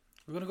castle.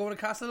 We're going to go with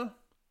a castle?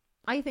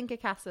 I think a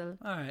castle.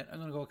 Alright, I'm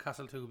going to go with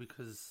castle too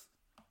because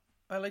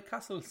I like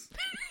castles.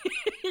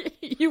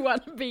 You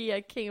want to be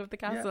a king of the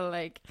castle,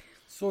 like.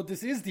 So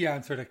this is the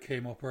answer that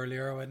came up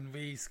earlier when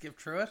we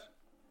skipped through it.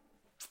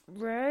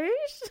 Right?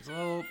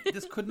 So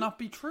this could not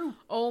be true.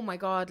 Oh my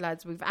God,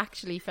 lads, we've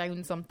actually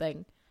found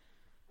something.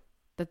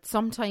 That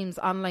sometimes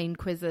online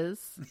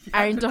quizzes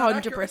aren't they're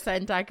not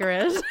 100%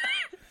 accurate.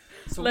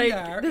 So Like, we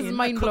are this is in a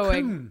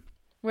mind-blowing. cocoon.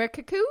 We're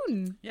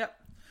Cocoon. Yep.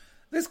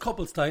 This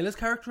couple style is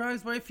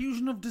characterised by a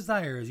fusion of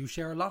desires. You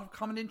share a lot of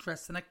common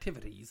interests and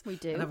activities. We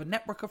do. And have a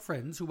network of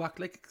friends who act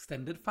like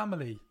extended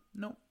family.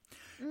 No.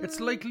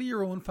 It's likely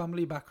your own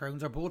family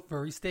backgrounds are both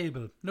very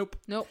stable. Nope.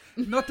 Nope.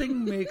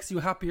 Nothing makes you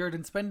happier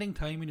than spending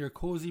time in your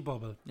cosy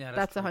bubble. Yeah,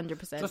 That's true.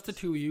 100%. Just the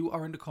two of you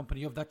are in the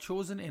company of that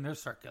chosen inner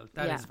circle.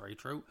 That is Yeah. very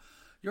true.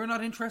 You're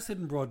not interested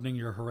in broadening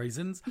your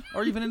horizons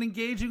or even in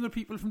engaging with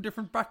people from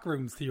different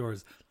backgrounds to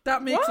yours.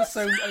 That makes us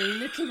sound a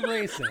little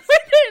racist. I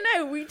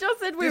don't know. We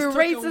just said we This were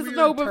took a racist and weird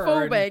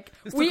homophobic. turn.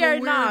 This We took a are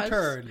weird not.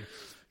 turn.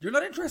 You're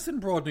not interested in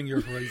broadening your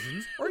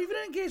horizons or even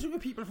engaging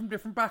with people from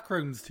different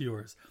backgrounds to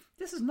yours.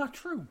 This is not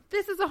true.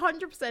 This is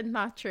 100%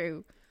 not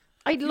true.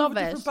 I'd You love have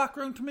a it. different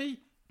background to me.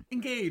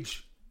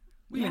 Engage.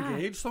 We'll Yeah.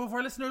 engage. Some of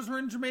our listeners are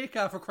in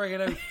Jamaica, for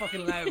crying out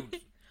fucking loud.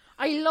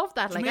 I love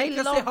that. Like,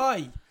 Jamaica, I say love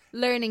hi.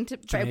 learning to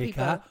about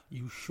Jamaica, people.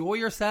 you show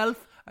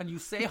yourself and you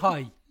say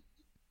hi.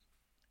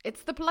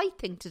 It's the polite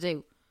thing to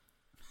do.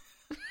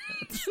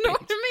 You know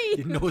what I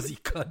You mean? nosy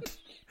cunt.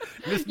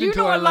 Listening You to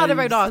know our a lot lives.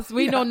 about us.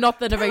 We know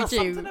nothing Tell about us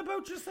you. something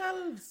about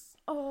yourselves.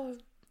 Oh,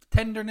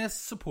 Tenderness,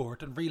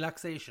 support, and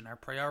relaxation are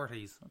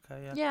priorities.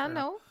 Okay, yeah, fair.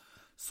 no.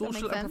 Social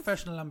makes and sense.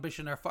 professional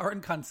ambition are foreign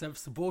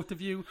concepts to both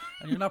of you,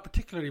 and you're not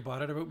particularly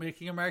bothered about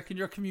making American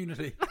your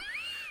community.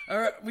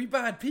 Are we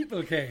bad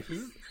people, Kate?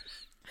 Jesus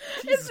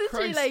It's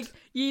literally Christ. like,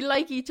 you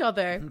like each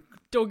other.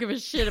 Don't give a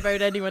shit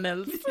about anyone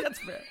else. That's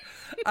fair.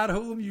 At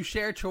home, you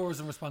share chores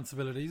and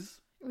responsibilities.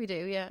 We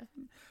do, yeah.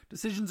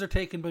 Decisions are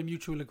taken by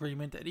mutual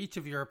agreement, and each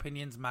of your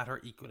opinions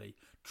matter equally.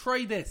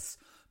 Try this.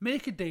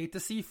 Make a date to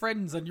see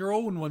friends on your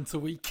own once a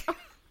week.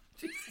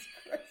 Jesus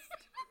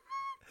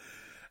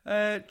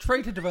Christ.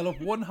 Try to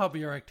develop one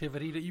hobby or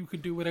activity that you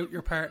can do without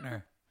your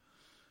partner.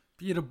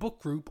 Be it a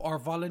book group or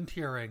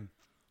volunteering.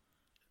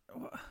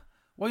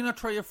 Why not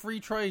try a free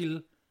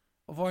trial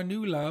of our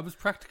new lab's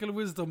Practical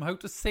Wisdom, How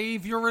to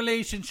Save Your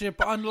Relationship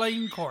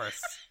online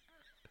course?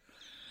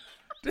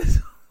 This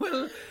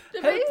will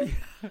help you.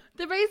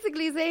 They're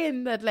basically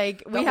saying that,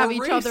 like, we That have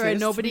we're each other and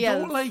racist, nobody we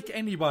else. don't like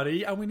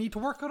anybody, and we need to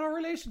work on our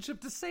relationship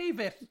to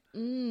save it.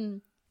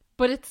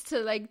 But it's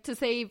to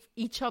save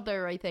each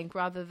other, I think,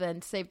 rather than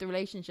to save the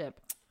relationship.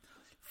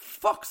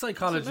 Fuck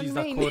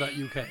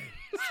psychologies.co.uk.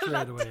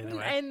 Straight away, Didn't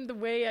anyway. end the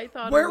way I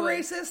thought We're it would.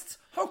 racist.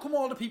 How come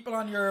all the people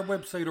on your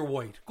website are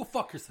white? Go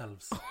fuck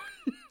yourselves.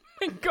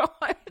 My God.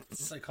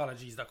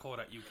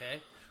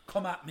 Psychologies.co.uk.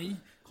 Come at me,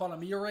 calling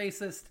me a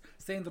racist,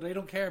 saying that I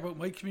don't care about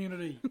my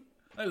community.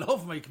 I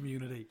love my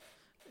community.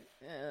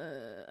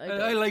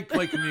 I like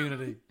my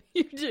community.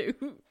 You do.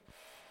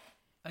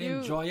 I You-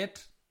 enjoy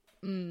it.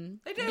 I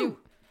do. You-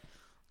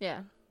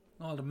 Yeah.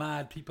 All the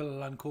mad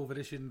people on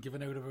COVID-ition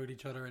giving out about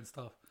each other and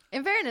stuff.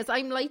 In fairness,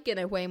 I'm liking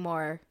it way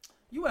more.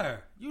 You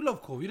are. You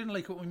love COVID. You didn't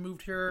like it when we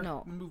moved here.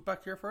 No. We moved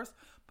back here first.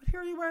 But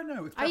here you are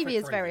now. It's perfect Ivy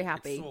is for very Ivy.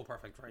 happy. It's so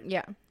perfect for Ivy.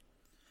 Yeah.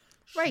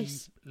 She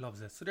Right.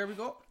 loves it. So there we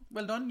go.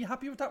 Well done. You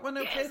happy with that one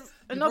now, Kate? You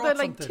Another, brought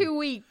like, something. 2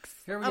 weeks.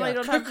 Here we And are. I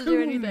don't have to do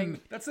Cocoon.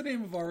 anything. That's the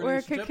name of our We're a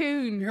relationship.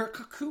 cocoon. We're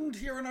cocooned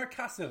here in our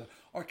castle.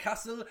 Our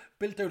castle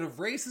built out of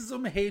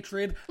racism,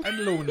 hatred, and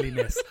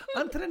loneliness.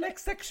 On to the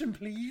next section,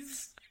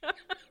 please.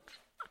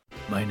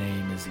 My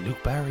name is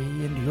Luke Barry,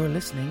 and you're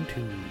listening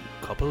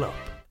to Couple Up.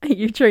 Are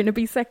you trying to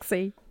be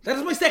sexy? That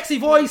is my sexy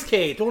voice,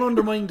 Kate. Don't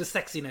undermine the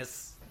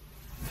sexiness.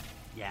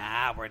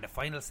 Yeah, we're in the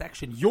final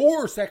section.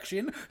 Your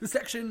section. The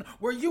section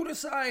where you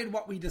decide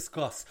what we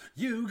discuss.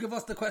 You give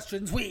us the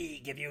questions. We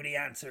give you the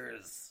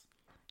answers.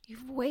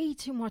 You've way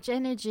too much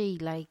energy.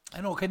 Like,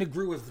 I know, it kind of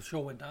grew as the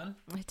show went on.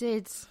 I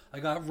did. I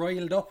got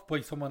riled up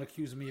by someone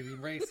accusing me of being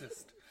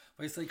racist.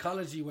 By a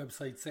psychology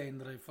website saying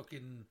that I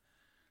fucking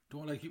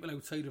don't like people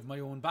outside of my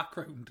own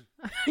background.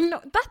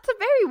 No, that's a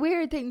very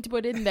weird thing to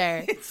put in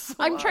there. It's so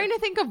I'm odd. trying to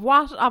think of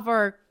what of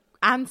our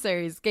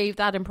answers gave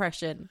that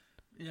impression.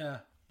 Yeah.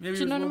 Maybe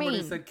Do you it was know one what I where they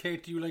mean? said,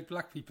 Kate, do you like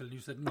black people? And you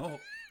said, no.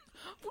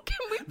 Can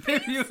we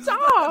Maybe it was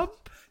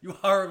stop? that. You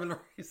horrible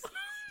racist.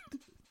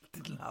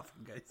 Didn't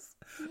happen, guys.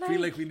 I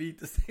feel like we need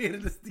to say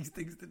that these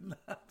things didn't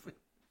happen.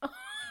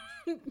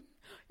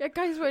 Yeah,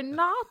 guys, we're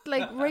not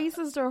like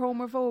racist or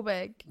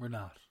homophobic. We're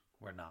not.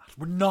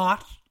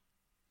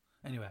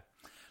 Anyway,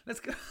 let's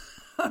get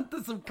on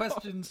to some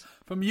questions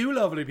from you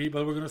lovely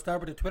people. We're going to start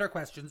with the Twitter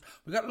questions.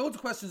 We got loads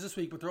of questions this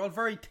week, but they're all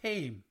very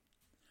tame.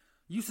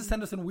 You used to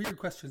send us in weird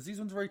questions. These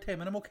ones are very tame,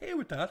 and I'm okay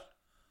with that.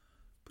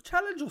 But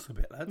challenge us a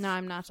bit, lads. No,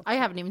 I'm not. I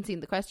haven't even seen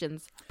the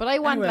questions. But I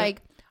want Anyway.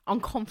 like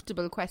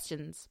uncomfortable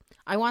questions.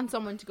 I want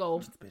someone to go,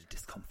 Just a bit of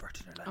discomfort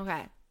in your life.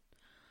 okay,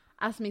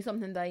 ask me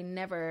something that I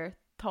never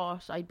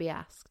thought I'd be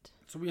asked.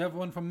 So we have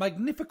one from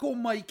Magnifico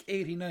Mike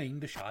 89,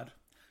 the Shad.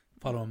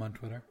 Follow him on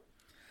Twitter.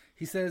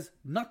 He says,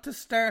 not to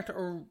start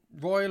a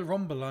Royal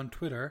Rumble on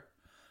Twitter,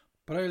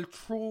 but I'll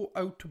throw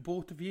out to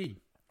both of ye.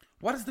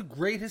 What is the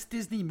greatest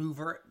Disney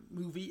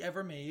movie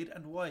ever made,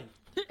 and why?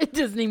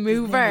 Disney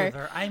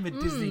mover. I'm a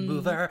Disney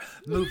mover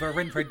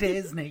in for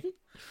Disney.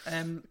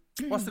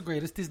 What's the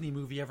greatest Disney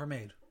movie ever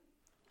made?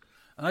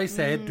 And I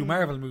said, do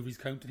Marvel movies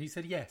count? And he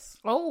said yes.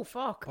 Oh,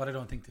 fuck. But I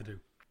don't think they do.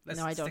 Let's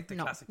No, I stick don't. to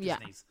No. classic Yeah.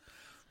 Disneys.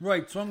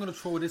 Right, so I'm going to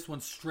throw this one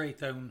straight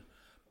down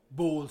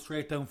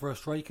for a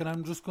strike, and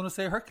I'm just going to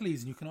say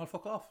Hercules, and you can all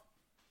fuck off.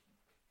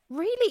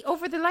 Really?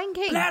 Over the Lion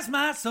King? Bless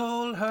my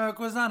soul, Herc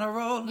was on a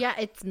roll. Yeah,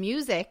 its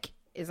music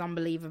is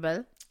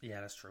unbelievable. Yeah,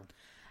 that's true.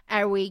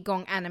 Are we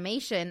going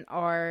animation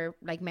or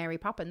like Mary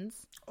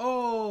Poppins?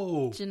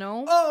 Oh. Do you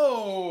know?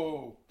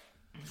 Oh.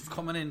 She's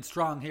coming in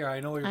strong here. I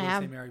know you're going to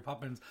am. say Mary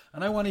Poppins,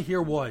 and I want to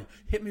hear why.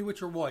 Hit me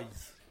with your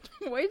whys.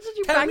 Why did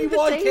you Tell bang me the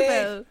why, table?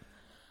 Kate.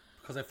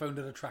 Because I found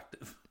it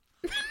attractive.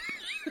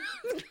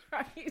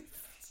 Christ.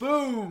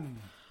 Boom.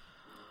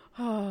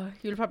 Oh,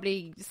 you'll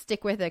probably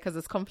stick with it because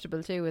it's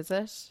comfortable too, is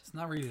it? It's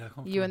not really that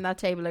comfortable. You and that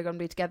table are going to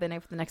be together now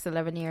for the next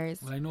 11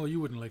 years. Well, I know you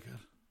wouldn't like it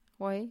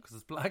Why? because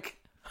it's black.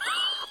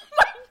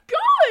 My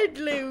God,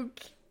 Luke!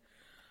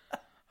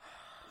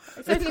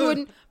 I certainly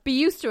wouldn't be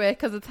used to it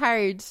because it's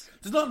hard.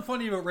 There's nothing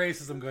funny about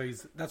racism,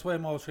 guys. That's why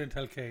I'm always trying to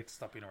tell Kate to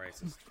stop being a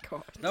racist.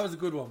 God. That was a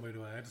good one, by the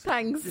way.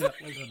 Thanks. Yeah,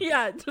 well done.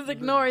 Yeah, just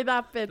ignore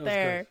that bit That was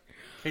there. good.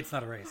 Kate's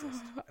not a racist.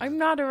 I'm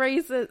not a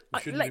racist. We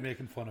shouldn't be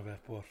making fun of it,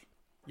 but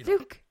you know.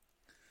 Luke,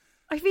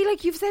 I feel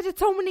like you've said it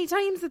so many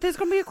times that there's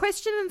going to be a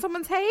question in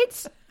someone's head.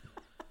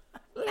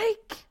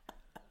 Like,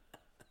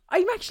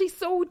 I'm actually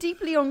so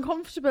deeply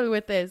uncomfortable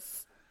with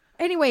this.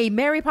 Anyway,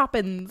 Mary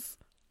Poppins.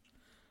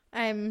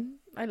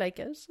 I like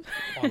it.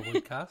 all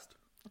white cast.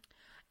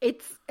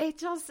 It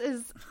just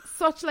is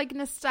such like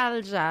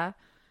nostalgia.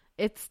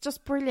 It's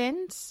just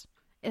brilliant.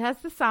 It has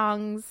the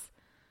songs.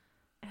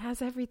 It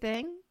has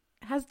everything.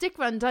 It has Dick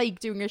Van Dyke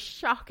doing a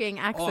shocking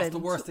accent. Oh, it's the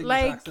worst thing.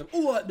 Like,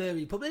 Oh, what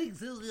Mary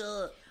Poppins?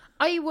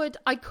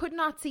 I could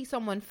not see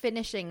someone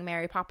finishing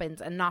Mary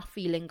Poppins and not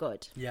feeling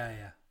good. Yeah.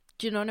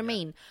 Do you know what I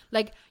mean?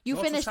 Like, you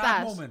Lots of finish sad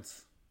that.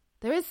 moments.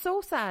 There is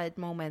so sad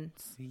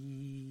moments.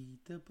 Feed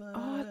the birds.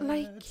 Oh,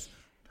 like,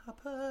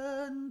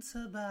 Tuppence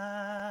a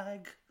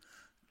bag.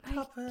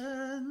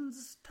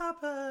 Tuppence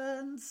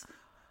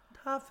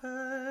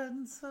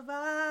a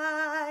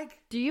bag.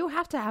 do you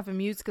have to have a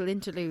musical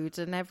interlude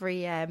in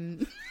every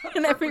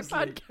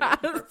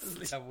podcast?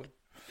 Purposely, I would.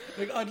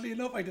 Like, oddly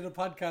enough, I did a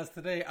podcast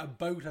today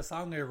about a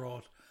song I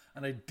wrote,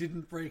 and I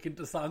didn't break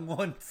into song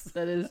once.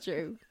 That is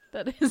true.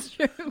 That is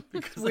true. It's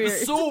Because weird. I'm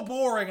so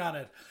boring on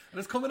it. And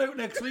it's coming out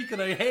next week,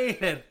 and I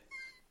hate it.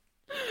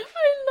 I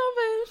love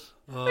it.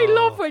 I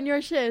love when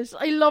you're shit.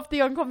 I love the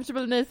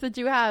uncomfortableness that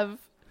you have.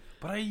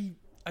 But I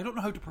don't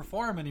know how to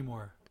perform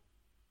anymore.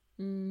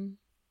 Do you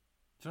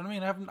know what I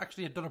mean? I haven't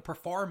actually done a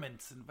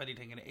performance of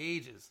anything in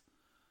ages.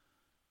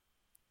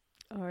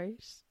 All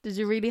right. Did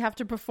you really have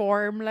to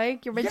perform?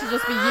 Like, you're meant to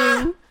just be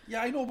you.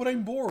 Yeah, I know, but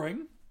I'm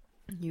boring.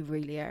 You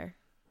really are.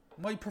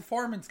 My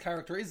performance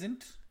character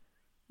isn't.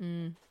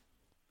 Do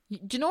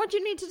you know what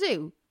you need to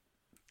do?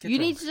 Get you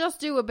drunk. need to just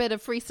do a bit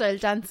of freestyle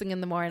dancing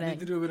in the I need morning.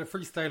 to do a bit of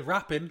freestyle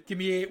rapping. Give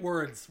me 8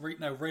 words right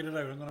now. Write it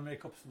out. I'm going to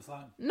make up some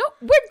song. No,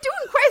 we're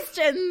doing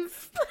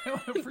questions. I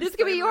want to This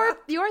could be freestyle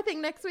your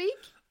thing next week.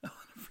 rap.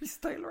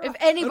 Freestyle rap. If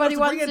anybody I don't have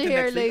wants bring to it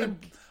hear next week.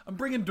 Luke. I'm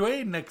bringing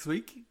Dwayne next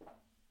week.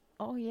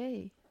 Oh,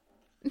 yay.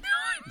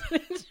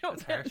 That's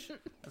harsh.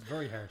 That's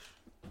very harsh.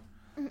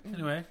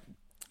 Anyway.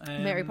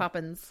 Mary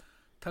Poppins.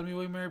 Tell me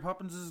why Mary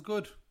Poppins is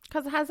good.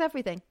 Because it has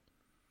everything.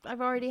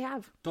 I've already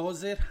have.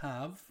 Does it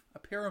have a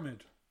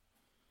pyramid?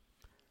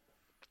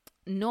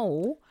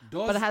 No.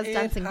 Does But it has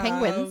dancing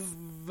penguins.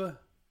 have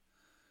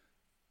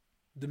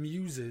the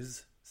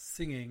muses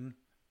singing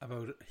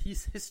about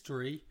his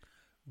history,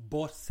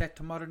 but set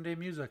to modern day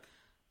music?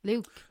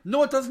 Luke,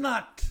 No, it does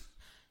not.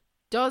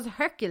 does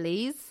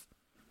Hercules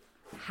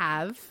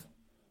have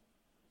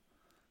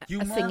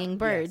Humor? a singing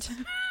bird?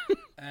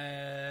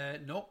 Yes.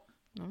 No.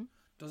 No?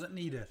 Doesn't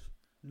need it.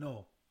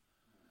 No.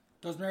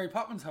 Does Mary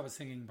Poppins have a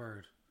singing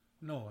bird?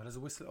 No, it has a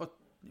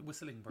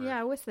whistling bird.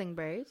 Yeah, a whistling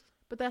bird.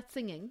 But that's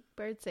singing.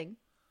 Bird sing.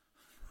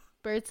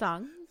 Bird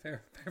song.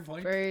 Fair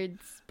point.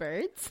 Birds.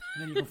 And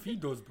then you can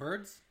feed those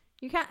birds.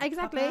 You can't,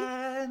 exactly.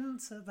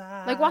 Tuppence a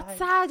bag. Like, what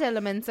sad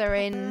elements are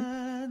in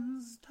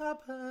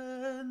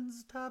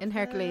Tuppence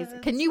Hercules?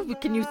 Can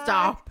you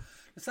stop?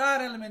 The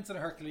sad elements in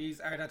Hercules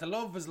are that the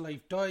love of his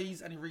life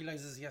dies and he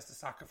realises he has to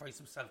sacrifice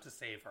himself to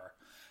save her.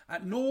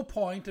 At no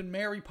point in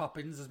Mary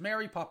Poppins does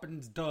Mary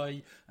Poppins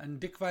die and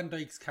Dick Van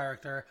Dyke's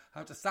character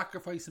have to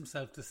sacrifice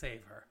himself to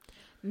save her.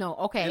 No,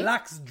 okay. It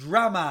lacks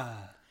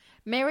drama.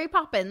 Mary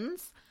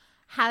Poppins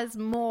has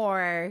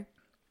more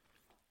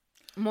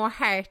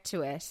heart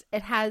to it.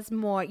 It has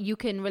more, you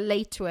can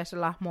relate to it a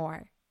lot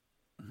more.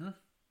 Mm-hmm.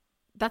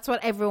 That's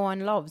what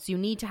everyone loves. You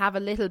need to have a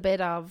little bit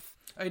of...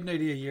 I had an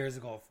idea years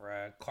ago for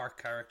a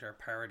Cork character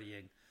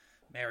parodying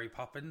Mary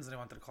Poppins, and I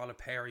wanted to call it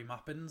Perry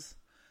Moppins,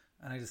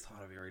 and I just thought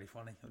it'd be really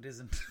funny. It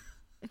isn't.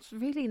 It's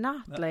really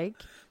not, No. like...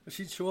 But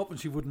she'd show up and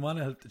she wouldn't want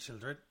to help the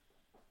children.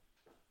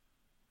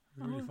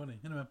 Really funny.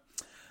 Anyway.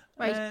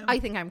 Right, I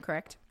think I'm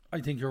correct.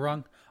 I think you're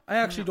wrong. I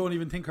actually don't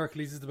even think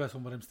Hercules is the best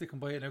one, but I'm sticking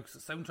by it now because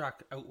the soundtrack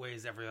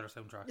outweighs every other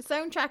soundtrack. The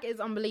soundtrack is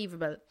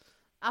unbelievable.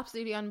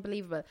 Absolutely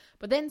unbelievable.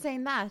 But then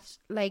saying that,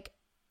 like,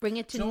 bring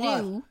it to Do you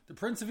know new. what? The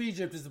Prince of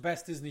Egypt is the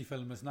best Disney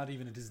film. It's not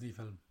even a Disney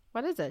film.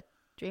 What is it?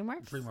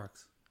 DreamWorks?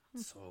 DreamWorks.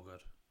 So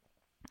good.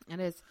 It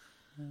is.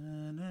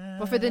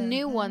 But for the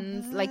new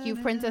ones, like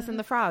you've Princess and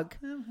the Frog,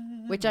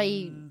 which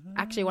I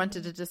actually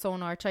wanted to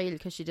disown our child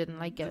because she didn't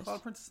like Is it. it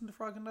called Princess and the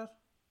Frog in that?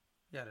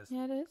 Yeah, it is.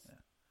 Yeah, it is. Yeah.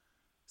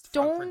 It's the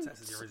Frog Don't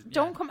Princess is the original.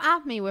 don't come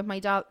at me with my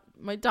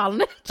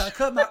knowledge, Don't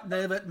come at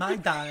me with my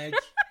knowledge.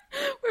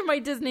 with my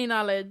Disney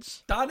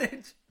knowledge.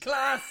 Knowledge.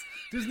 Class.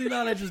 Disney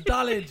knowledge is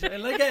knowledge. I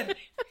like it.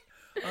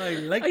 I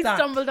like I that.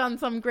 stumbled on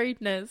some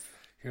greatness.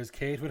 Here's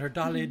Kate with her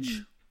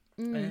knowledge.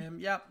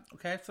 Yeah,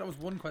 okay, so that was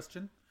one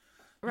question.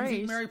 Right.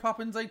 Using Mary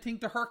Poppins, I think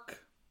the Herc.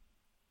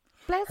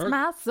 Bless Herc-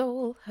 my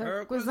soul.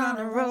 Herc was on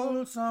a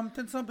roll.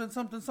 Something, something,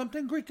 something,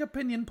 something. Greek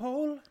opinion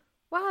poll.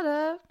 What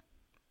a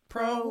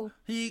Pro.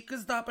 He could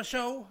stop a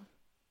show.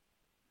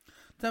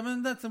 Tell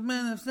me that's a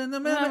minute in the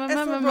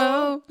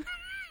Mo.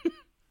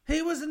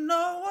 He was a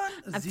no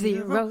one. A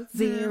zero,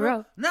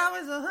 zero. Now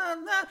he's a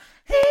hundred.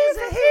 He's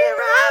a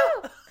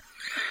hero.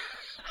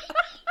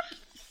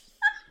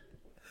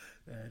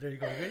 There you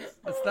go, guys.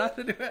 That's that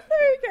anyway.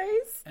 There you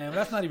guys.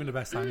 That's not even the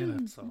best song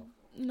in it. So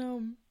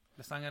No.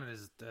 the song in it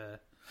is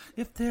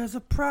if there's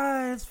a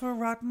prize for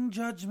rotten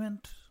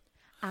judgment,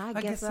 I I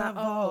guess guess I've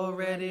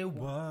already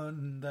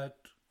won that.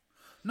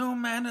 No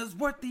man is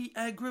worth the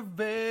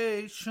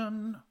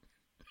aggravation.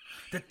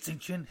 That's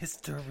ancient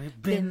history.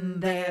 Been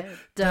there,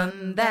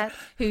 done that.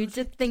 Who'd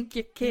you think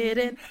you're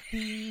kidding?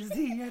 He's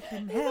the earth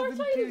in heaven.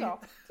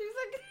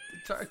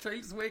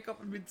 Tries to wake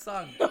up in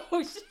mid-song.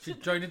 Oh, She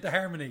joined into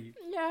harmony.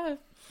 yeah.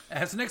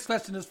 So next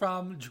question is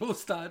from Joe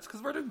Stodge,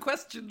 because we're doing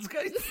questions,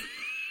 guys.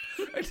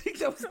 I think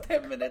that was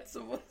 10 minutes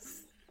of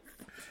us.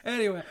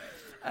 Anyway,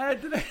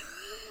 at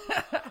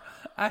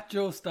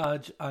Joe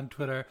Stodge on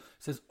Twitter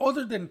says,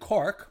 other than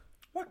Cork,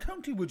 what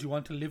county would you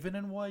want to live in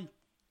and why?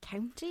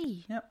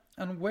 County. Yeah,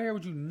 and where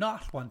would you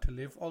not want to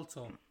live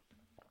also?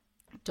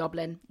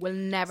 Dublin. We'll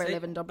never See,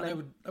 live in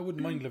Dublin. I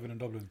wouldn't mind living in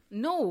Dublin.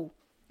 No,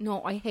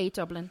 I hate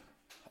Dublin.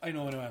 I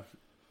know, anyway.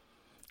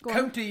 Go on.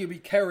 County would be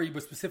Kerry,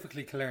 but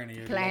specifically Killarney. I'd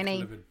love to Killarney.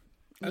 live in.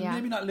 And Yeah.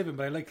 maybe not live in,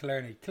 but I like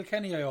Killarney.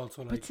 Kilkenny I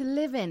also But like. to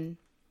live in,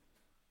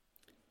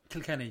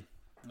 Kilkenny.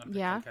 Not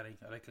Yeah. Kilkenny.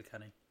 I like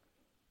Kilkenny.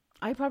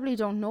 I probably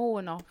don't know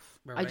enough.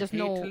 Where I would just hate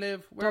know to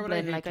live? Where would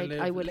I Dublin. hate Like to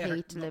live? I would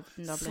hate to live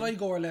in Dublin.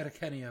 Sligo or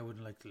Letterkenny I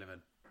wouldn't like to live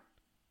in.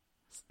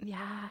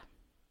 Yeah.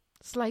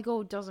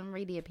 Sligo doesn't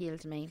really appeal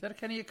to me.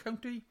 Letterkenny a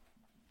county?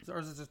 Or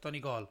is it just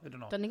Donegal? I don't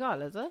know.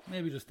 Donegal, is it?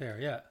 Maybe just there,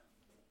 yeah.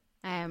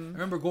 I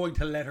remember going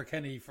to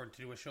Letterkenny to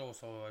do a show,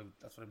 so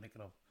that's what I'm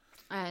thinking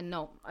of.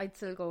 No, I'd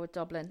still go with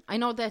Dublin. I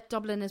know that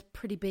Dublin is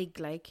pretty big.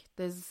 Like,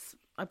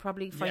 I'd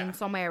probably find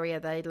some area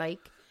that I'd like,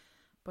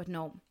 but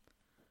no.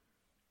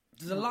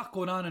 There's a lot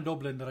going on in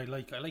Dublin that I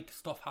like. I like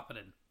stuff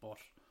happening, but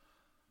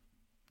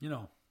you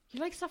know. You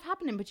like stuff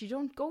happening, but you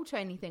don't go to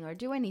anything or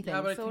do anything.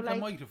 Yeah, but so I think like, I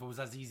might if it was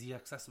as easy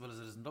accessible as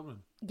it is in Dublin.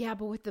 yeah,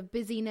 but with the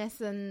busyness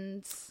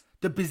and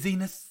The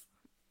busyness.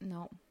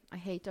 no, I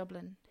hate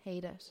Dublin.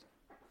 Hate it.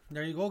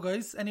 There you go,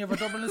 guys. Any of our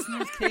Dublin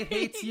listeners? Kate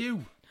hates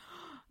you.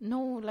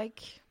 No,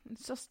 like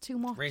it's just too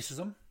much.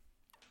 Racism.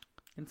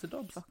 Into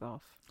dubs. Fuck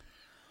off.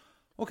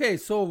 Okay,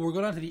 so we're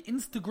going on to the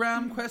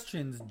Instagram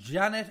questions.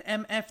 Janet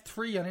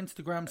MF3 on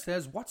Instagram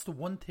says, what's the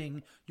one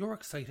thing you're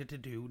excited to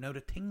do now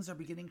that things are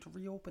beginning to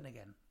reopen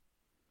again?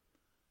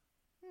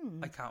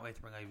 I can't wait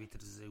to bring Ivy to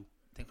the zoo.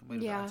 I think I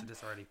might have answered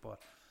this already,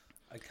 but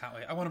I can't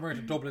wait. I want to bring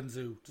her to Dublin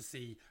Zoo to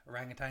see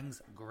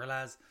orangutans,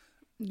 gorillas,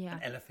 Yeah.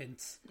 and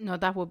elephants. No,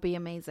 that would be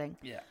amazing.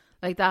 Yeah.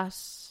 Like that,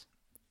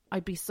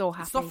 I'd be so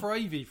happy. It's stuff for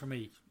Ivy for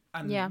me.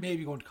 And Yeah.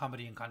 maybe going to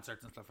comedy and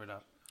concerts and stuff like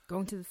that.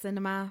 Going to the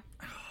cinema,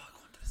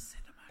 Going to the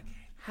cinema again.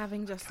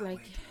 having just Can't like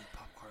wait to eat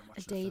popcorn, watch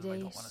a the film day I don't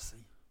date. want to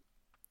see.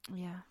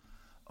 Yeah.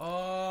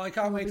 Oh, I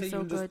can't It would wait be to so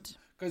even good. just...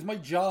 Because my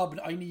job,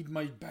 I need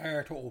my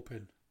bar to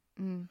open.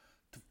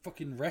 The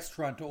fucking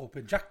restaurant to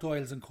open. Jack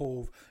Doyle's in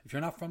Cove. If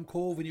you're not from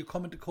Cove and you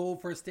come into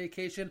Cove for a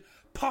staycation,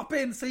 pop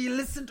in so you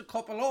listen to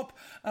Couple Up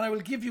and I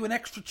will give you an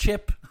extra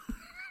chip.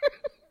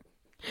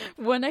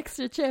 One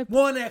extra chip.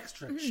 One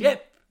extra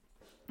chip.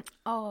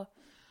 Oh,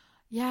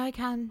 yeah, I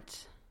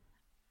can't.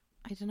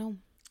 I don't know.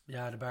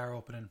 Yeah, the bar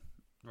opening,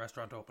 the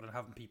restaurant opening,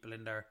 having people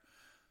in there.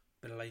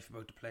 Bit of life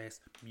about the place.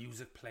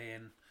 Music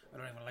playing. I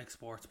don't even like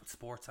sports, but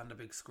sports on the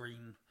big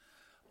screen.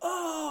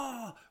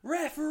 Oh,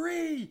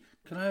 referee!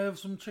 Can I have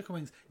some chicken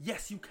wings?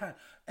 Yes, you can.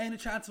 Any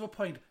chance of a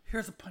pint?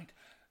 Here's a pint.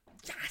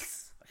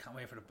 Yes! I can't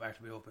wait for the bar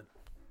to be open.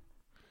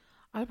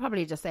 I'll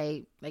probably just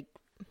say like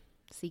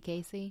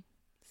CKC,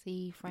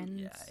 see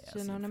friends. Yeah, do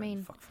you know what I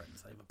mean? Fuck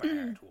friends. I have a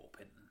bar to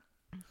open.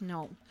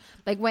 No,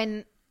 like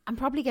when I'm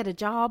probably get a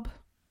job.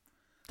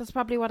 That's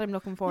probably what I'm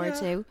looking forward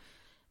to,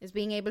 is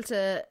being able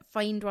to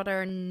find what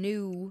our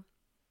new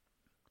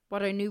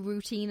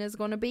routine is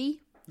going to be.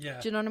 Yeah.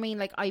 Do you know what I mean?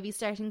 Like Ivy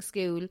starting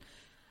school,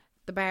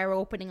 the bar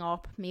opening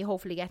up, me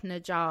hopefully getting a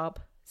job,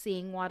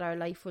 seeing what our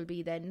life will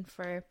be then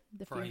for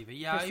the For Ivy.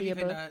 Yeah, Ivy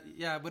foreseeable.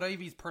 kinda, with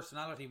Ivy's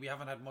personality, we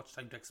haven't had much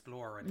time to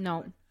explore. Or anything No.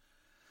 like.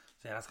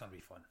 So yeah, that's going to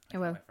be fun. I It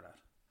can't will. wait for that.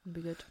 It'll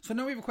be good. So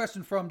now we have a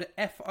question from the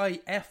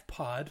FIF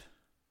pod,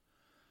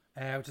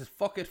 which is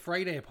Fuck It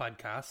Friday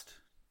podcast.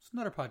 It's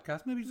another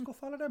podcast. Maybe just go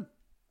follow them.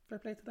 Fair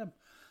play to them.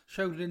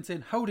 Shouted in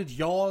saying, how did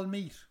y'all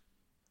meet?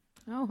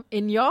 Oh,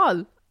 in y'all.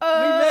 We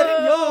met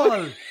in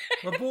y'all.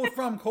 We're both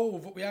from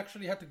Cove, but we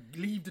actually had to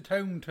leave the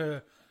town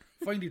to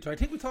find each other. I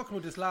think we talked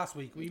about this last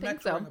week. We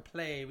met during a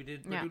play. We're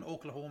doing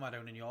Oklahoma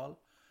down in y'all.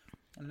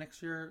 And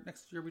next year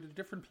we did a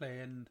different play,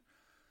 and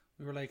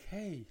we were like,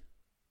 hey,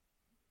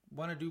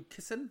 want to do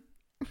kissing?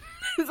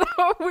 So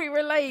we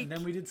were like, And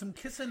then we did some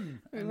kissing.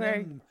 We And were.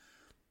 then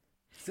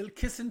still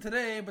kissing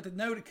today, but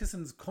now the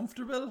kissing's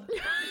comfortable.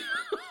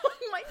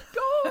 oh my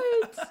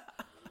god.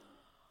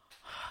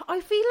 I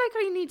feel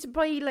like I need to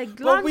buy like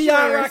But we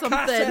lingerie are or a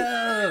something.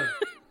 castle.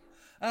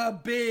 A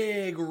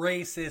big,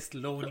 racist,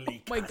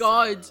 lonely Oh my castle.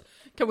 god.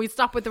 Can we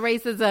stop with the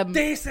racism?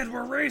 They said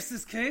we're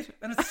racist, Kate.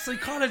 And it's a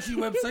psychology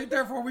website,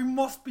 therefore we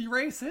must be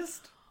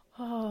racist.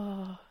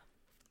 Oh.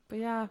 But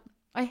yeah.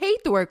 I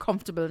hate the word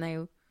comfortable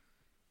now.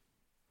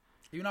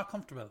 Are you not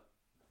comfortable?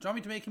 Do you want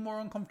me to make you more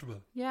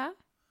uncomfortable? Yeah?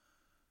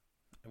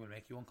 It will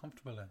make you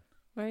uncomfortable then.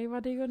 What are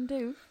you going to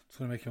do? It's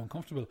going to make you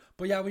uncomfortable.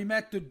 But yeah, we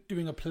met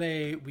doing a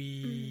play.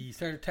 We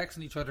started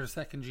texting each other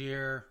second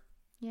year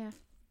Yeah.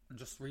 and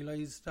just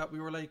realised that we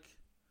were like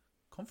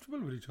comfortable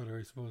with each other,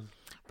 I suppose.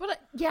 But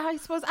yeah, I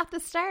suppose at the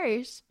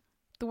start,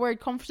 the word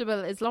comfortable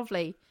is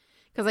lovely.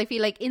 Because I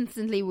feel like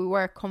instantly we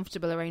were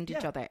comfortable around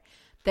each other.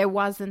 There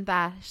wasn't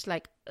that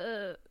like,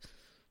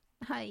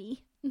 hi.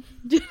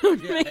 Do you know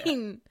what I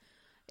mean?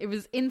 It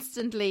was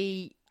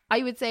instantly,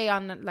 I would say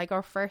on like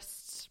our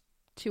first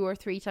 2 or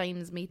 3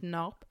 times meeting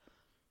up,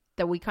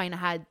 that we kind of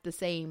had the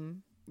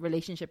same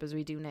relationship as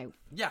we do now.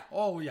 Yeah.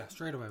 Oh yeah,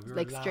 straight away. We were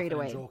Like, laughing straight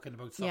away. and joking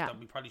about stuff that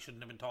we probably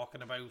shouldn't have been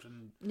talking about.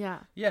 And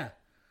Yeah.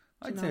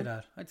 I'd say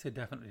that. I'd say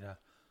definitely that.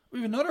 We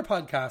have another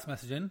podcast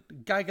message in,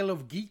 Gaggle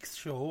of Geeks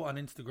show on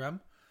Instagram.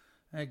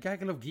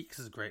 Gaggle of Geeks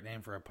is a great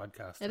name for a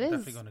podcast. It I'm is.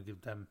 definitely going to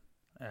give them.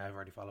 I've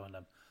already following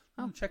them.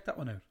 Check that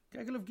one out.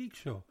 Gaggle of Geeks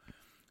show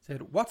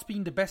said, "What's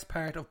been the best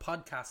part of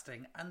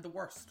podcasting and the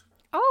worst?"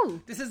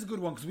 Oh. This is a good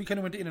one because we kind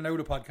of went in and out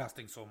of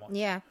podcasting so much.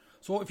 Yeah.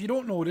 So if you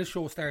don't know, this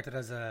show started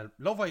as a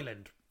Love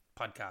Island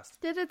podcast.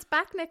 Did it's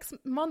back next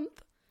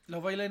month?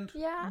 Love Island.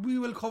 Yeah. We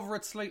will cover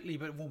it slightly,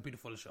 but it won't be the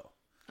full show.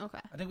 Okay.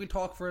 I think we'll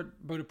talk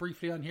about it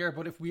briefly on here,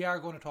 but if we are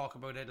going to talk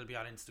about it, it'll be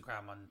on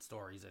Instagram on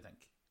stories, I think.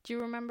 Do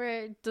you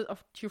remember? Do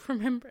you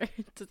remember?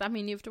 Does that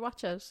mean you have to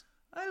watch it?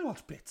 I'll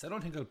watch bits. I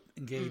don't think I'll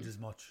engage as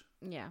much.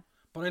 Yeah.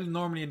 But I'm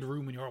normally in the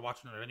room when you're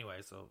watching it anyway,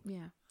 so...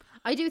 Yeah.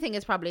 I do think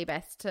it's probably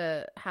best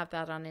to have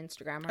that on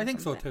Instagram or I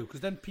think so something. too,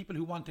 because then people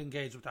who want to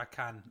engage with that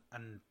can,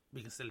 and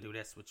we can still do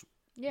this, which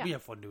Yeah. we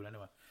have fun doing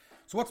anyway.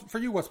 So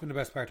what's been the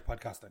best part of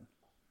podcasting?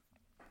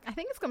 I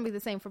think it's going to be the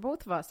same for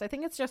both of us. I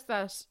think it's just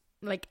that,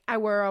 like,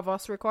 hour of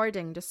us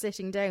recording, just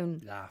sitting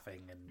down.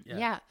 Laughing and...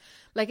 Yeah.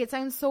 Like, it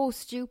sounds so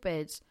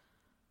stupid.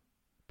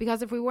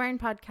 Because if we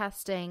weren't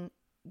podcasting,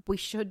 we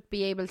should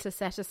be able to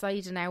set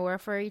aside an hour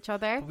for each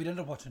other. But we'd end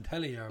up watching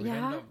telly, or we'd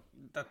Yeah. end up...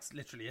 That's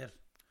literally it.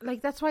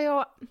 Like, that's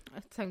why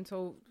it sounds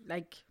so,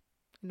 like,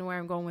 I know where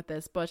I'm going with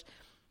this, but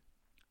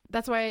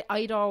that's why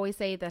I'd always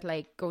say that,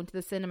 like, going to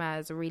the cinema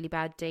is a really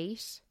bad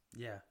date.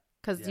 Yeah.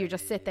 Because Yeah, you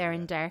just yeah, sit yeah, there yeah.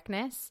 in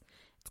darkness.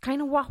 It's kind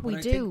of what we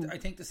But do. I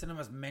think the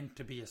cinema's meant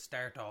to be a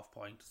start-off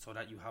point so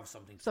that you have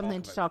something to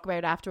Something talk to about. talk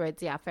about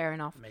afterwards. Yeah, fair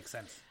enough. Makes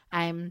sense.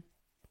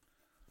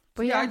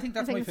 But yeah, yeah, I think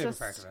that's my it's favourite just-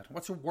 part of it.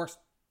 What's your worst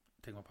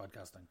thing with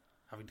podcasting?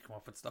 Having to come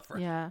up with stuff for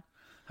it. Yeah,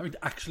 Having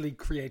to actually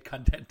create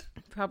content.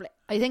 probably.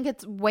 I think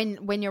it's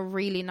when you're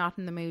really not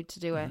in the mood to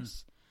do it.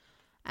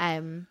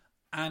 And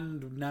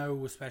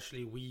now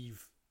especially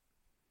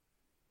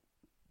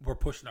we're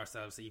pushing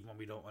ourselves even when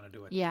we don't want to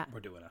do it. Yeah. We're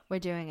doing it. We're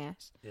doing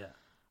it. Yeah.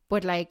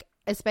 But like,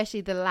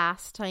 especially the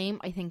last time,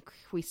 I think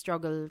we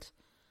struggled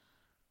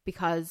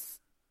because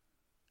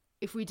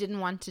if we didn't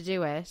want to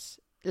do it,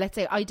 let's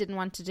say I didn't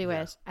want to do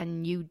it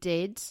and you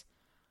did,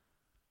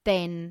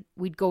 then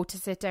we'd go to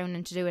sit down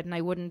and to do it and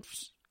I wouldn't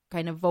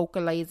kind of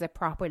vocalize it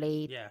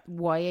properly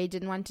why I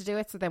didn't want to do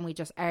it. So then we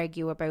just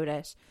argue about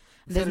it.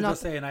 Instead of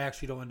just saying, I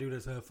actually don't want to do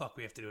this, oh fuck,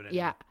 we have to do it anyway.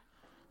 Yeah.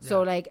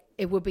 So like,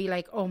 it would be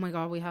like, oh my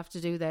God, we have to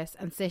do this,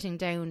 and sitting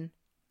down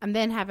and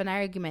then have an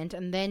argument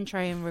and then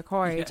try and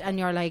record and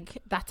you're like,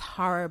 that's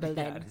horrible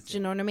then. Do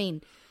you know what I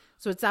mean?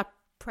 So it's that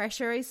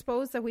pressure, I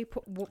suppose, that we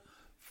put...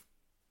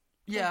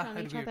 Yeah, on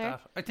I'd each agree with other.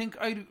 that. I think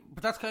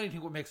but that's kind of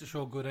think what makes the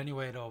show good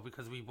anyway, though,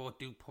 because we both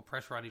do put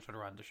pressure on each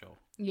other on the show.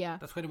 Yeah.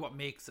 That's kind of what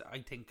makes, I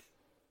think,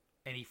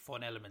 any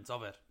fun elements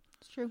of it.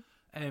 It's true.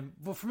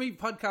 But for me,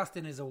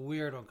 podcasting is a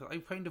weird one, because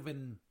I've kind of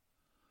been...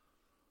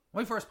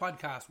 My first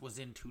podcast was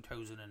in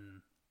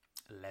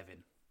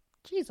 2011.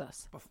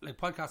 Jesus. But like,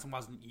 podcasting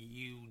wasn't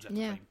huge at the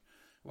time.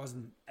 It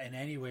wasn't in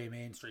any way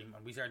mainstream.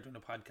 And we started doing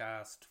a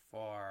podcast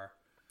for...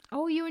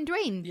 Oh, you and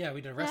Dwayne. Yeah, we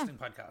did a wrestling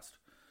podcast.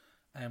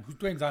 who's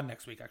Dwayne's on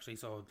next week actually,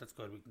 so that's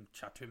good. We can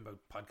chat to him about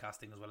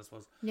podcasting as well, I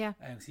suppose. Yeah.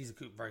 'Cause he's a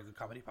very good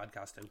comedy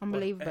podcast too.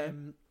 Unbelievable.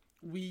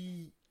 But,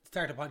 we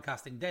started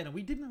podcasting then, and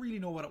we didn't really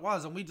know what it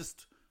was, and we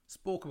just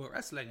spoke about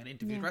wrestling and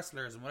interviewed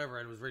wrestlers and whatever.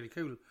 And it was really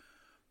cool.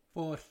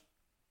 But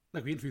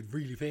like, we interviewed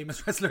really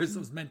famous wrestlers, so it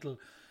was mental.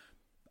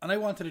 And I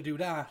wanted to do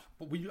that,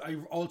 but I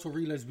also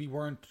realized we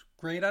weren't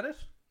great at it.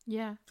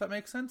 Yeah. If that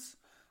makes sense.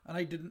 And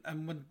I didn't.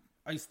 And when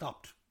I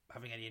stopped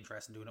having any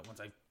interest in doing it, once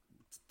I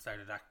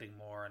started acting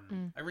more,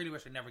 and I really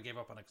wish I never gave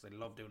up on it because I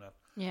love doing it.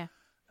 Yeah.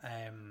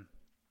 And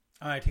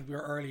I think we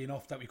were early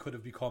enough that we could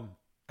have become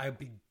a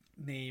big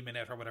name in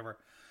it or whatever.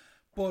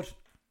 But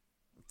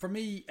for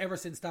me, ever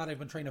since that, I've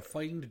been trying to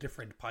find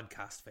different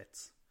podcast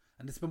fits,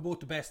 and it's been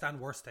both the best and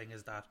worst thing.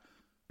 Is that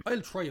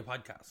I'll try a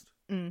podcast,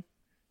 and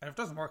if it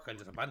doesn't work, I'll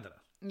just abandon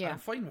it. Yeah, I'm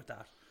fine with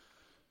that.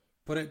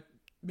 But it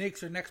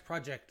makes your next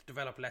project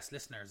develop less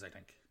listeners, I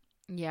think.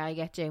 Yeah, I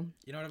get you.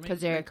 You know what I mean?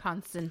 Because you're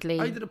constantly...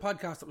 I did a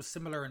podcast that was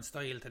similar in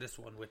style to this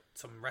one with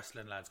some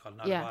wrestling lads called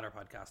Not a Bother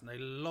Podcast, and I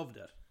loved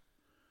it.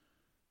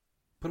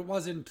 But it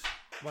wasn't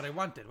what I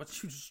wanted. What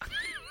she just...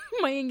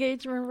 My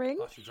engagement ring?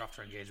 Oh, she dropped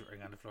her engagement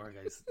ring on the floor,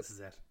 guys. This is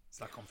it. It's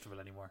not comfortable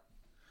anymore.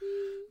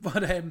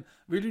 But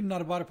we're doing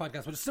Not a Bother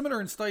Podcast, but it's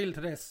similar in style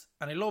to this,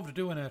 and I loved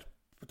doing it,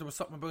 but there was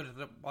something about it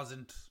that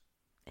wasn't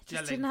It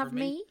just gelling didn't have for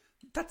me. me.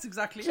 That's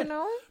exactly Do it. you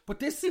know? But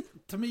this,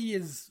 to me,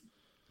 is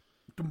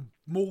the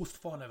most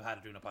fun I've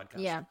had doing a podcast.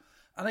 Yeah.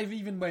 And I've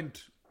even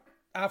went,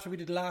 after we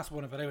did the last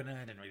one of it, I went,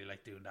 I didn't really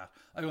like doing that.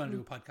 I want to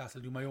do a podcast,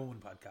 I'll do my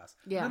own podcast.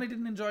 Yeah. And then I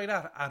didn't enjoy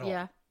that at all.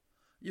 Yeah.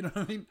 You know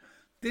what I mean?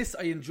 This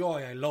I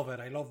enjoy, I love it.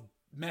 I love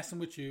messing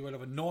with you, I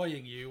love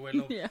annoying you, I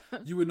love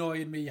you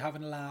annoying me,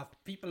 having a laugh.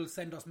 People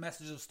send us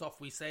messages of stuff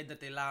we said that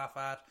they laugh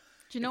at.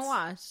 Do you know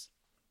what?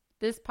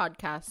 This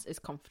podcast is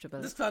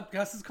comfortable. This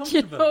podcast is Do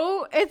you comfortable.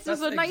 know? It's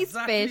That's just a nice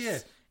exactly bit.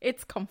 it.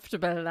 It's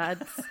comfortable,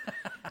 lads.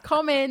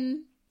 Come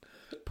in,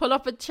 pull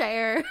up a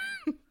chair,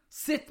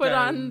 Sit put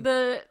down, on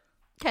the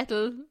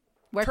kettle.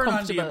 We're turn on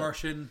comfortable. the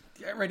immersion,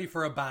 get ready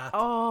for a bath.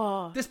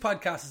 Oh. This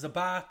podcast is a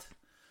bath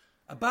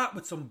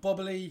with some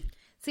bubbly.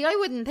 See, I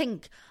wouldn't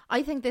think.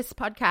 I think this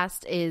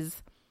podcast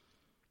is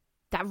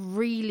that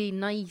really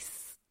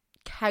nice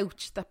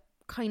couch that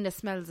kind of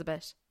smells a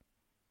bit.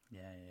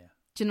 Yeah.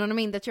 Do you know what I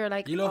mean? That you're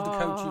like, You love the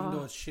couch even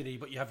though it's shitty,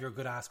 but you have your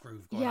good ass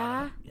groove going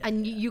on. yeah,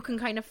 and you can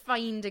kind of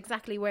find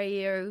exactly where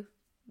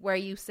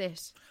you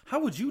sit. How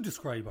would you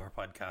describe our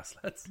podcast,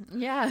 lads?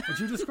 Yeah, Would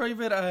you describe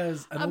it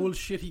as an old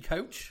shitty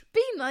couch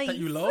be nice. that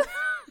you love?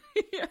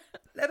 Yeah.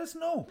 Let us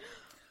know.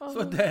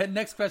 So the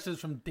next question is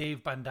from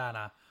Dave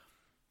Bandana.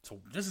 So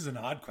this is an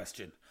odd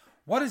question.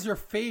 What is your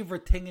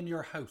favourite thing in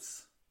your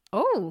house?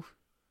 Oh,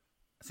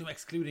 So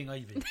excluding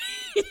Ivy.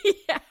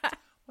 yeah.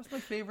 What's my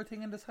favourite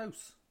thing in this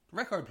house?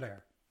 Record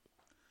player.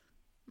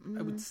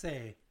 I would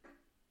say.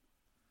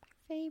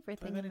 Favorite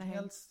Do I thing have in the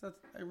anything house? else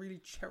that I really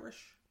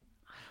cherish?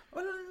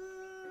 Well,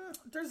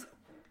 there's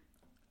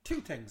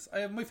two things.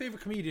 My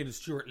favourite comedian is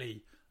Stuart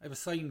Lee. I have a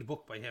signed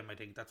book by him. I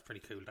think that's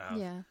pretty cool to have.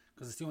 Yeah.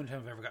 Because it's the only time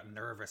I've ever gotten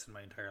nervous in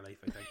my entire life,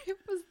 I think. It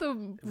was the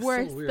It was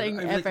worst so weird. thing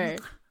I was ever. like,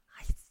 "Look,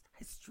 hi,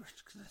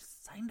 Stuart, could I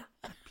sign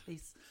that,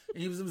 please?"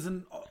 And it was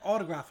an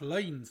autograph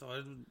line, so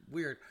it was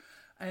weird.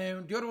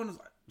 The other one is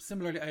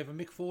similarly. I have a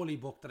Mick Foley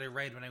book that I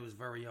read when I was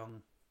very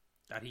young,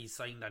 that he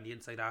signed on the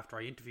inside after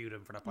I interviewed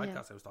him for that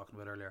podcast I was talking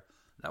about earlier.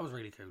 That was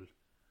really cool.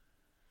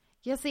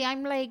 Yeah, see,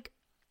 I'm like,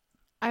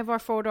 I have our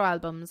photo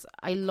albums.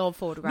 I love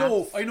photographs.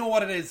 No, I know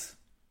what it is.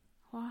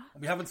 What?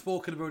 We haven't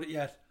spoken about it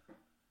yet.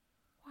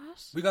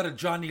 What? We got a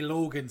Johnny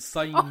Logan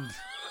signed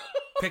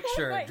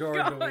picture my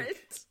during the God. week.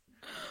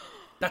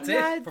 That's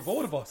Lads. it for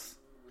both of us.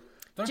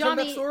 Don't you tell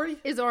that Johnny story?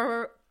 is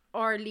our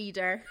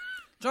leader.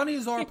 Johnny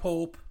is our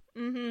Pope.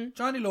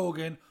 Johnny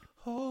Logan,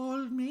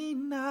 hold me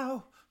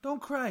now.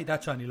 Don't cry.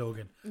 That's Johnny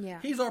Logan. Yeah.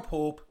 He's our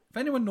Pope. If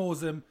anyone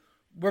knows him,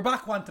 we're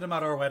back wanting him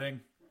at our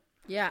wedding.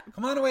 Yeah.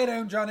 Come on away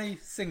down, Johnny.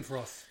 Sing for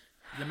us.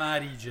 You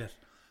mad idiot.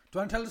 Do you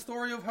want to tell the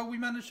story of how we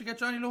managed to get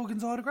Johnny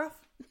Logan's autograph?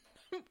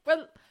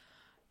 Well,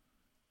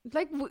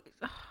 like,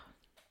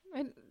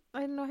 I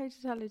don't know how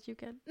to tell it. You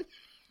can.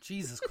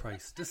 Jesus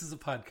Christ. This is a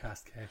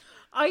podcast, Kate.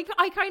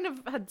 I kind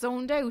of had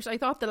zoned out. I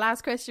thought the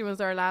last question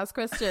was our last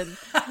question.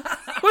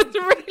 Was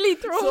really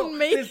throwing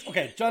me.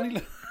 Okay, Johnny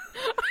Logan.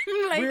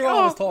 I'm like, We're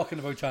always talking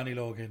about Johnny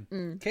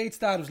Logan. Kate's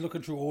dad was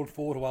looking through old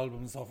photo albums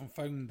and stuff and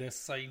found this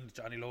signed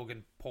Johnny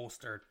Logan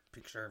poster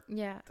picture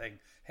thing,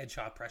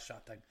 headshot, press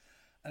shot thing.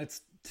 And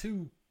it's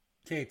to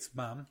Kate's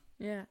mum.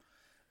 Yeah.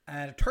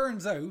 And it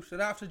turns out that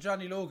after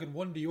Johnny Logan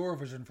won the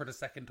Eurovision for the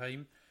second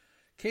time,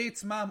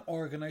 Kate's mum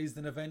organised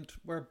an event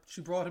where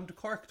she brought him to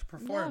Cork to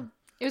perform.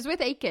 It was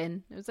with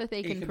Aiken. It was with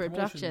Aiken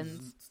Productions.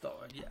 and stuff,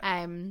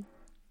 yeah.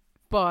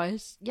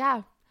 But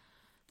yeah.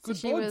 Good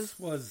so she Buds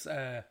was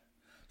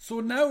so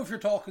now if you're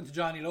talking to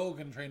Johnny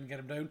Logan trying to get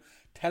him down,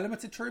 tell him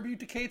it's a tribute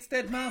to Kate's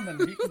dead mum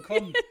and he can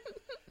come.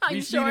 I'm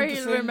We sure need him to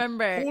he'll sing,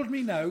 remember. Hold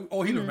me now.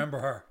 Oh, he'll remember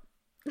her.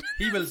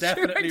 He will Sure,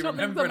 definitely I don't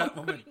know remember the that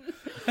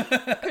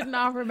moment. Could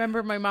not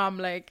remember my mom.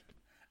 Like,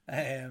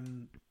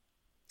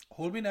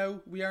 Hold me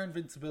now. We are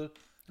invincible.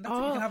 And that's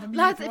it. You can have a meal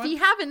lads, if if you you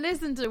haven't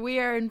listened to We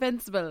Are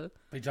Invincible,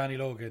 by Johnny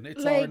Logan.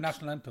 It's Like- our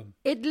national anthem.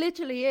 it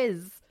literally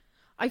is.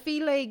 I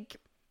feel like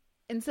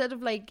instead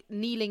of like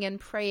kneeling and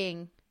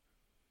praying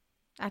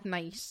at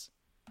night,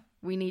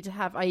 we need to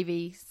have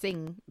Ivy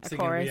sing a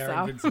Singing chorus We Are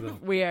of Invincible.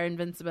 We Are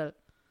Invincible.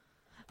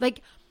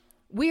 Like,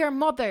 we are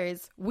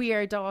mothers, we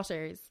are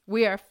daughters,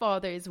 we are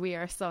fathers, we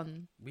are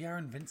sons. We are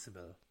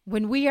invincible.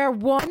 When we are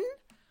one,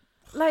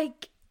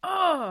 like,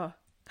 oh,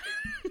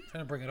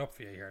 Trying to bring it up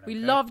for you here. Now, we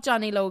okay? love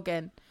Johnny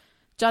Logan.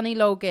 Johnny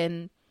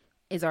Logan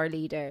is our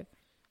leader.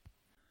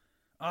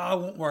 Oh,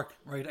 it won't work.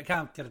 Right, I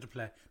can't get it to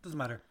play. Doesn't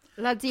matter.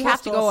 Lads, you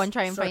Trust have to go us, and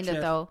try and find search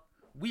it though.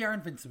 We Are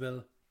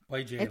Invincible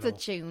by J-Lo. It's a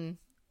tune.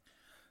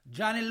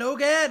 Johnny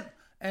Logan.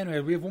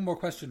 Anyway, we have one more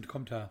question to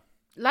come to.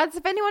 Lads,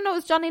 if anyone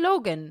knows Johnny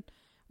Logan,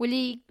 will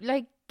you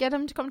like get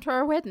him to come to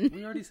our wedding?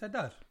 We already said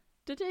that.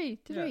 Did he?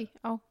 Did Yeah. he?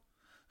 Oh.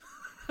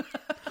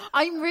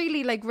 I'm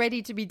really like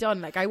ready to be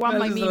done. Like I want Well,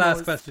 my this is Mimos. the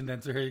last question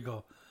then, so here you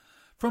go.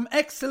 From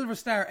X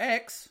Silverstar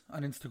X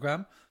on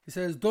Instagram, he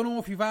says, "Don't know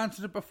if you've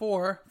answered it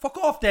before. Fuck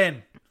off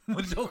then."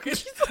 I'm joking.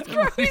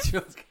 I'm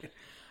joking.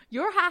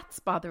 Your hat's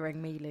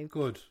bothering me, Luke.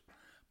 Good.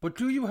 But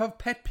do you have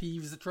pet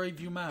peeves that drive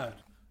you mad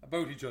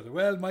about each other?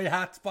 Well, my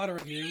hat's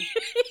bothering you.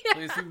 So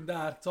I assume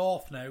that it's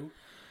off now.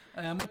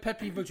 My pet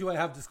peeve about you I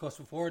have discussed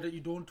before, that you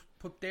don't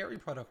put dairy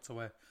products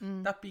away.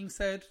 That being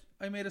said,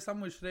 I made a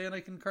sandwich today and I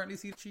can currently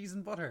see cheese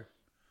and butter.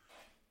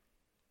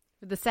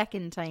 For the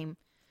second time.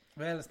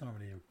 Well, it's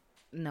normally you.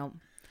 No.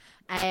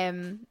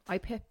 I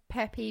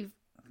pet peeve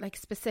like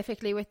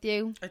specifically with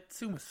you. I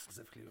assume it's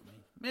specifically with me.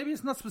 Maybe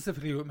it's not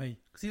specifically with me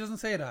because he doesn't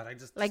say that. I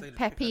just Like decided to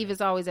pet pick on peeve you.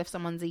 is always if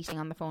someone's eating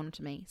on the phone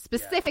to me.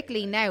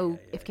 Specifically now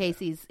if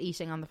Casey's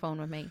eating on the phone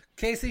with me.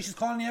 Casey, she's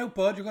calling you out,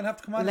 bud. You're going to have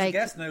to come on as a Like,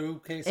 guest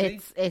now, Casey.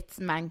 It's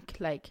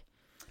mank.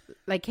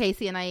 Like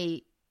Casey and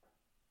I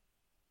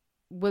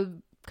will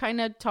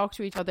kind of talk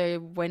to each other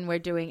when we're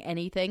doing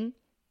anything.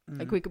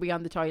 Like we could be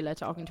on the toilet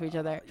talking to each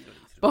other.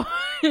 But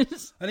I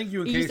think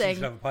you and Casey eating-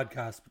 should have a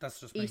podcast, but that's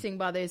just me. eating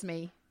bothers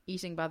me.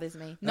 Eating bothers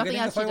me. Like, Nothing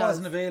I else think if she I does.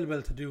 wasn't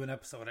available to do an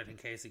episode, I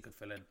think Casey could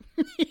fill in.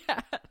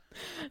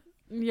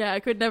 Yeah, I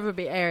could never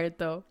be aired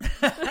though.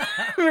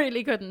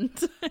 Really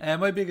couldn't.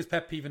 My biggest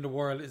pet peeve in the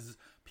world is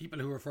people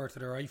who refer to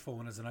their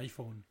iPhone as an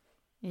iPhone,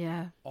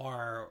 Yeah,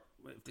 or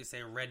if they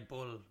say Red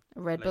Bull.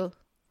 Red like, Bull.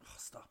 Oh,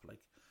 stop! Like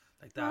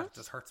that What?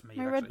 just hurts me.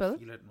 My Actually, Red Bull? I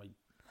feel it in my.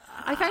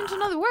 I found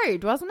another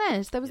word, wasn't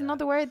it? There was Yeah.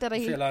 another word that I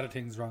say a I lot of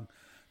things wrong,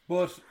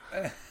 but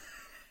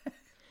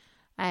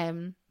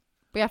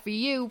But yeah, for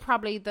you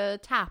probably the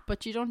tap,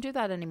 but you don't do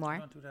that anymore.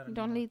 don't do that You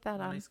don't anymore. leave that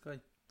I'm a on. nice guy.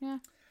 Yeah.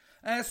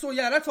 So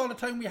yeah, that's all the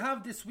time we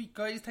have this week,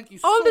 guys. Thank you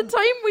All so the much.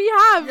 time we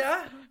have.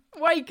 Yeah.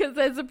 Why? Because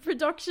there's a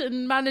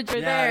production manager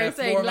Yeah, there the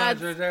saying, floor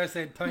lads, manager there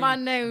saying, time, come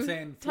on now, I'm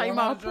saying, floor time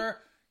up. manager,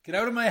 get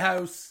out of my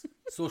house,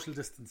 social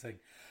distancing.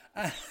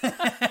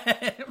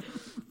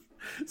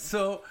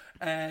 So,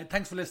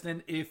 thanks for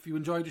listening. If you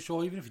enjoyed the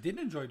show, even if you didn't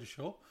enjoy the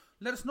show,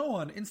 let us know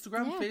on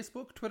Instagram,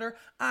 Facebook, Twitter,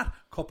 at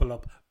Couple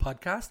Up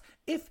Podcast.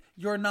 If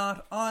you're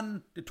not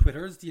on the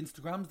Twitters, the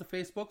Instagrams, the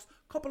Facebooks,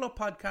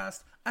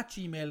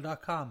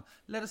 couplepodcast@gmail.com.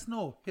 Let us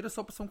know. Hit us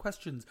up with some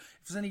questions.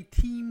 If there's any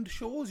themed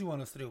shows you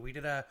want us to do, we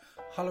did a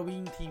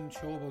Halloween themed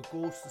show about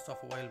ghosts and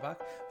stuff a while back.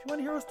 If you want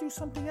to hear us do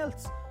something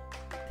else,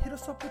 hit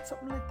us up with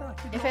something like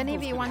that. We'd if love any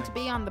of those you want videos. to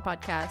be on the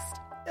podcast,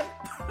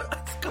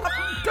 Scott,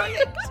 I'm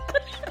dying.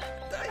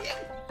 Dying.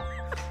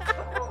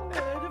 Oh,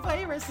 the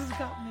virus has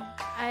got me.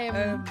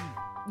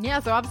 yeah,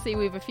 so obviously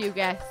we have a few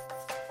guests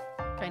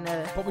kind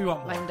of But we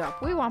want more. lined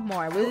up. We want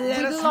more. We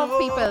Let us love know.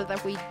 people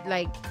that we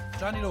like.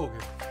 Johnny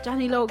Logan.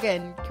 Johnny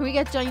Logan. Can we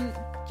get Johnny?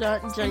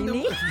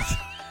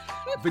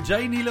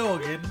 Vagina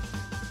Logan.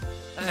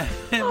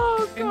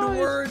 Oh, In the God.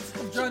 words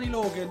of Johnny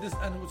Logan, this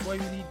and it's why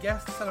we need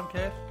guests. Tell him,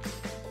 Kate.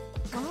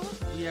 What?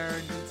 We are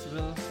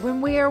invincible. When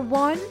we are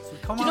one. So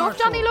come Do you on know our if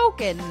Johnny show.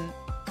 Logan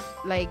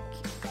like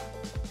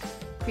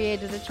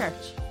created a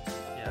church?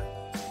 Yeah.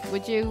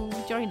 Would you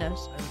join it? I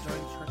would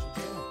join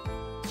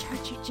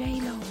Church of J-Lo. Church of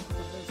J-Lo.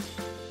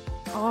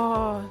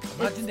 Oh,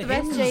 Imagine it's the the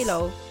best hymns.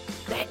 J-Lo.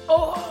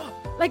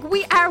 Like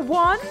we are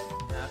one.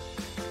 Yeah.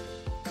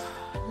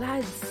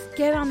 Lads,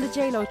 get on the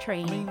J-Lo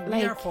train. I mean, we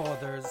like are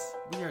fathers.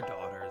 We are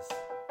daughters.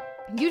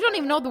 you don't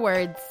even know the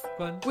words.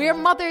 Go on. We are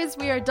mothers,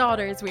 we are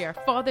daughters, we are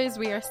fathers,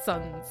 we are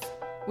sons.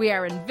 We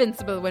are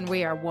invincible when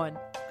we are one.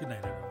 Good night,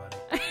 everyone.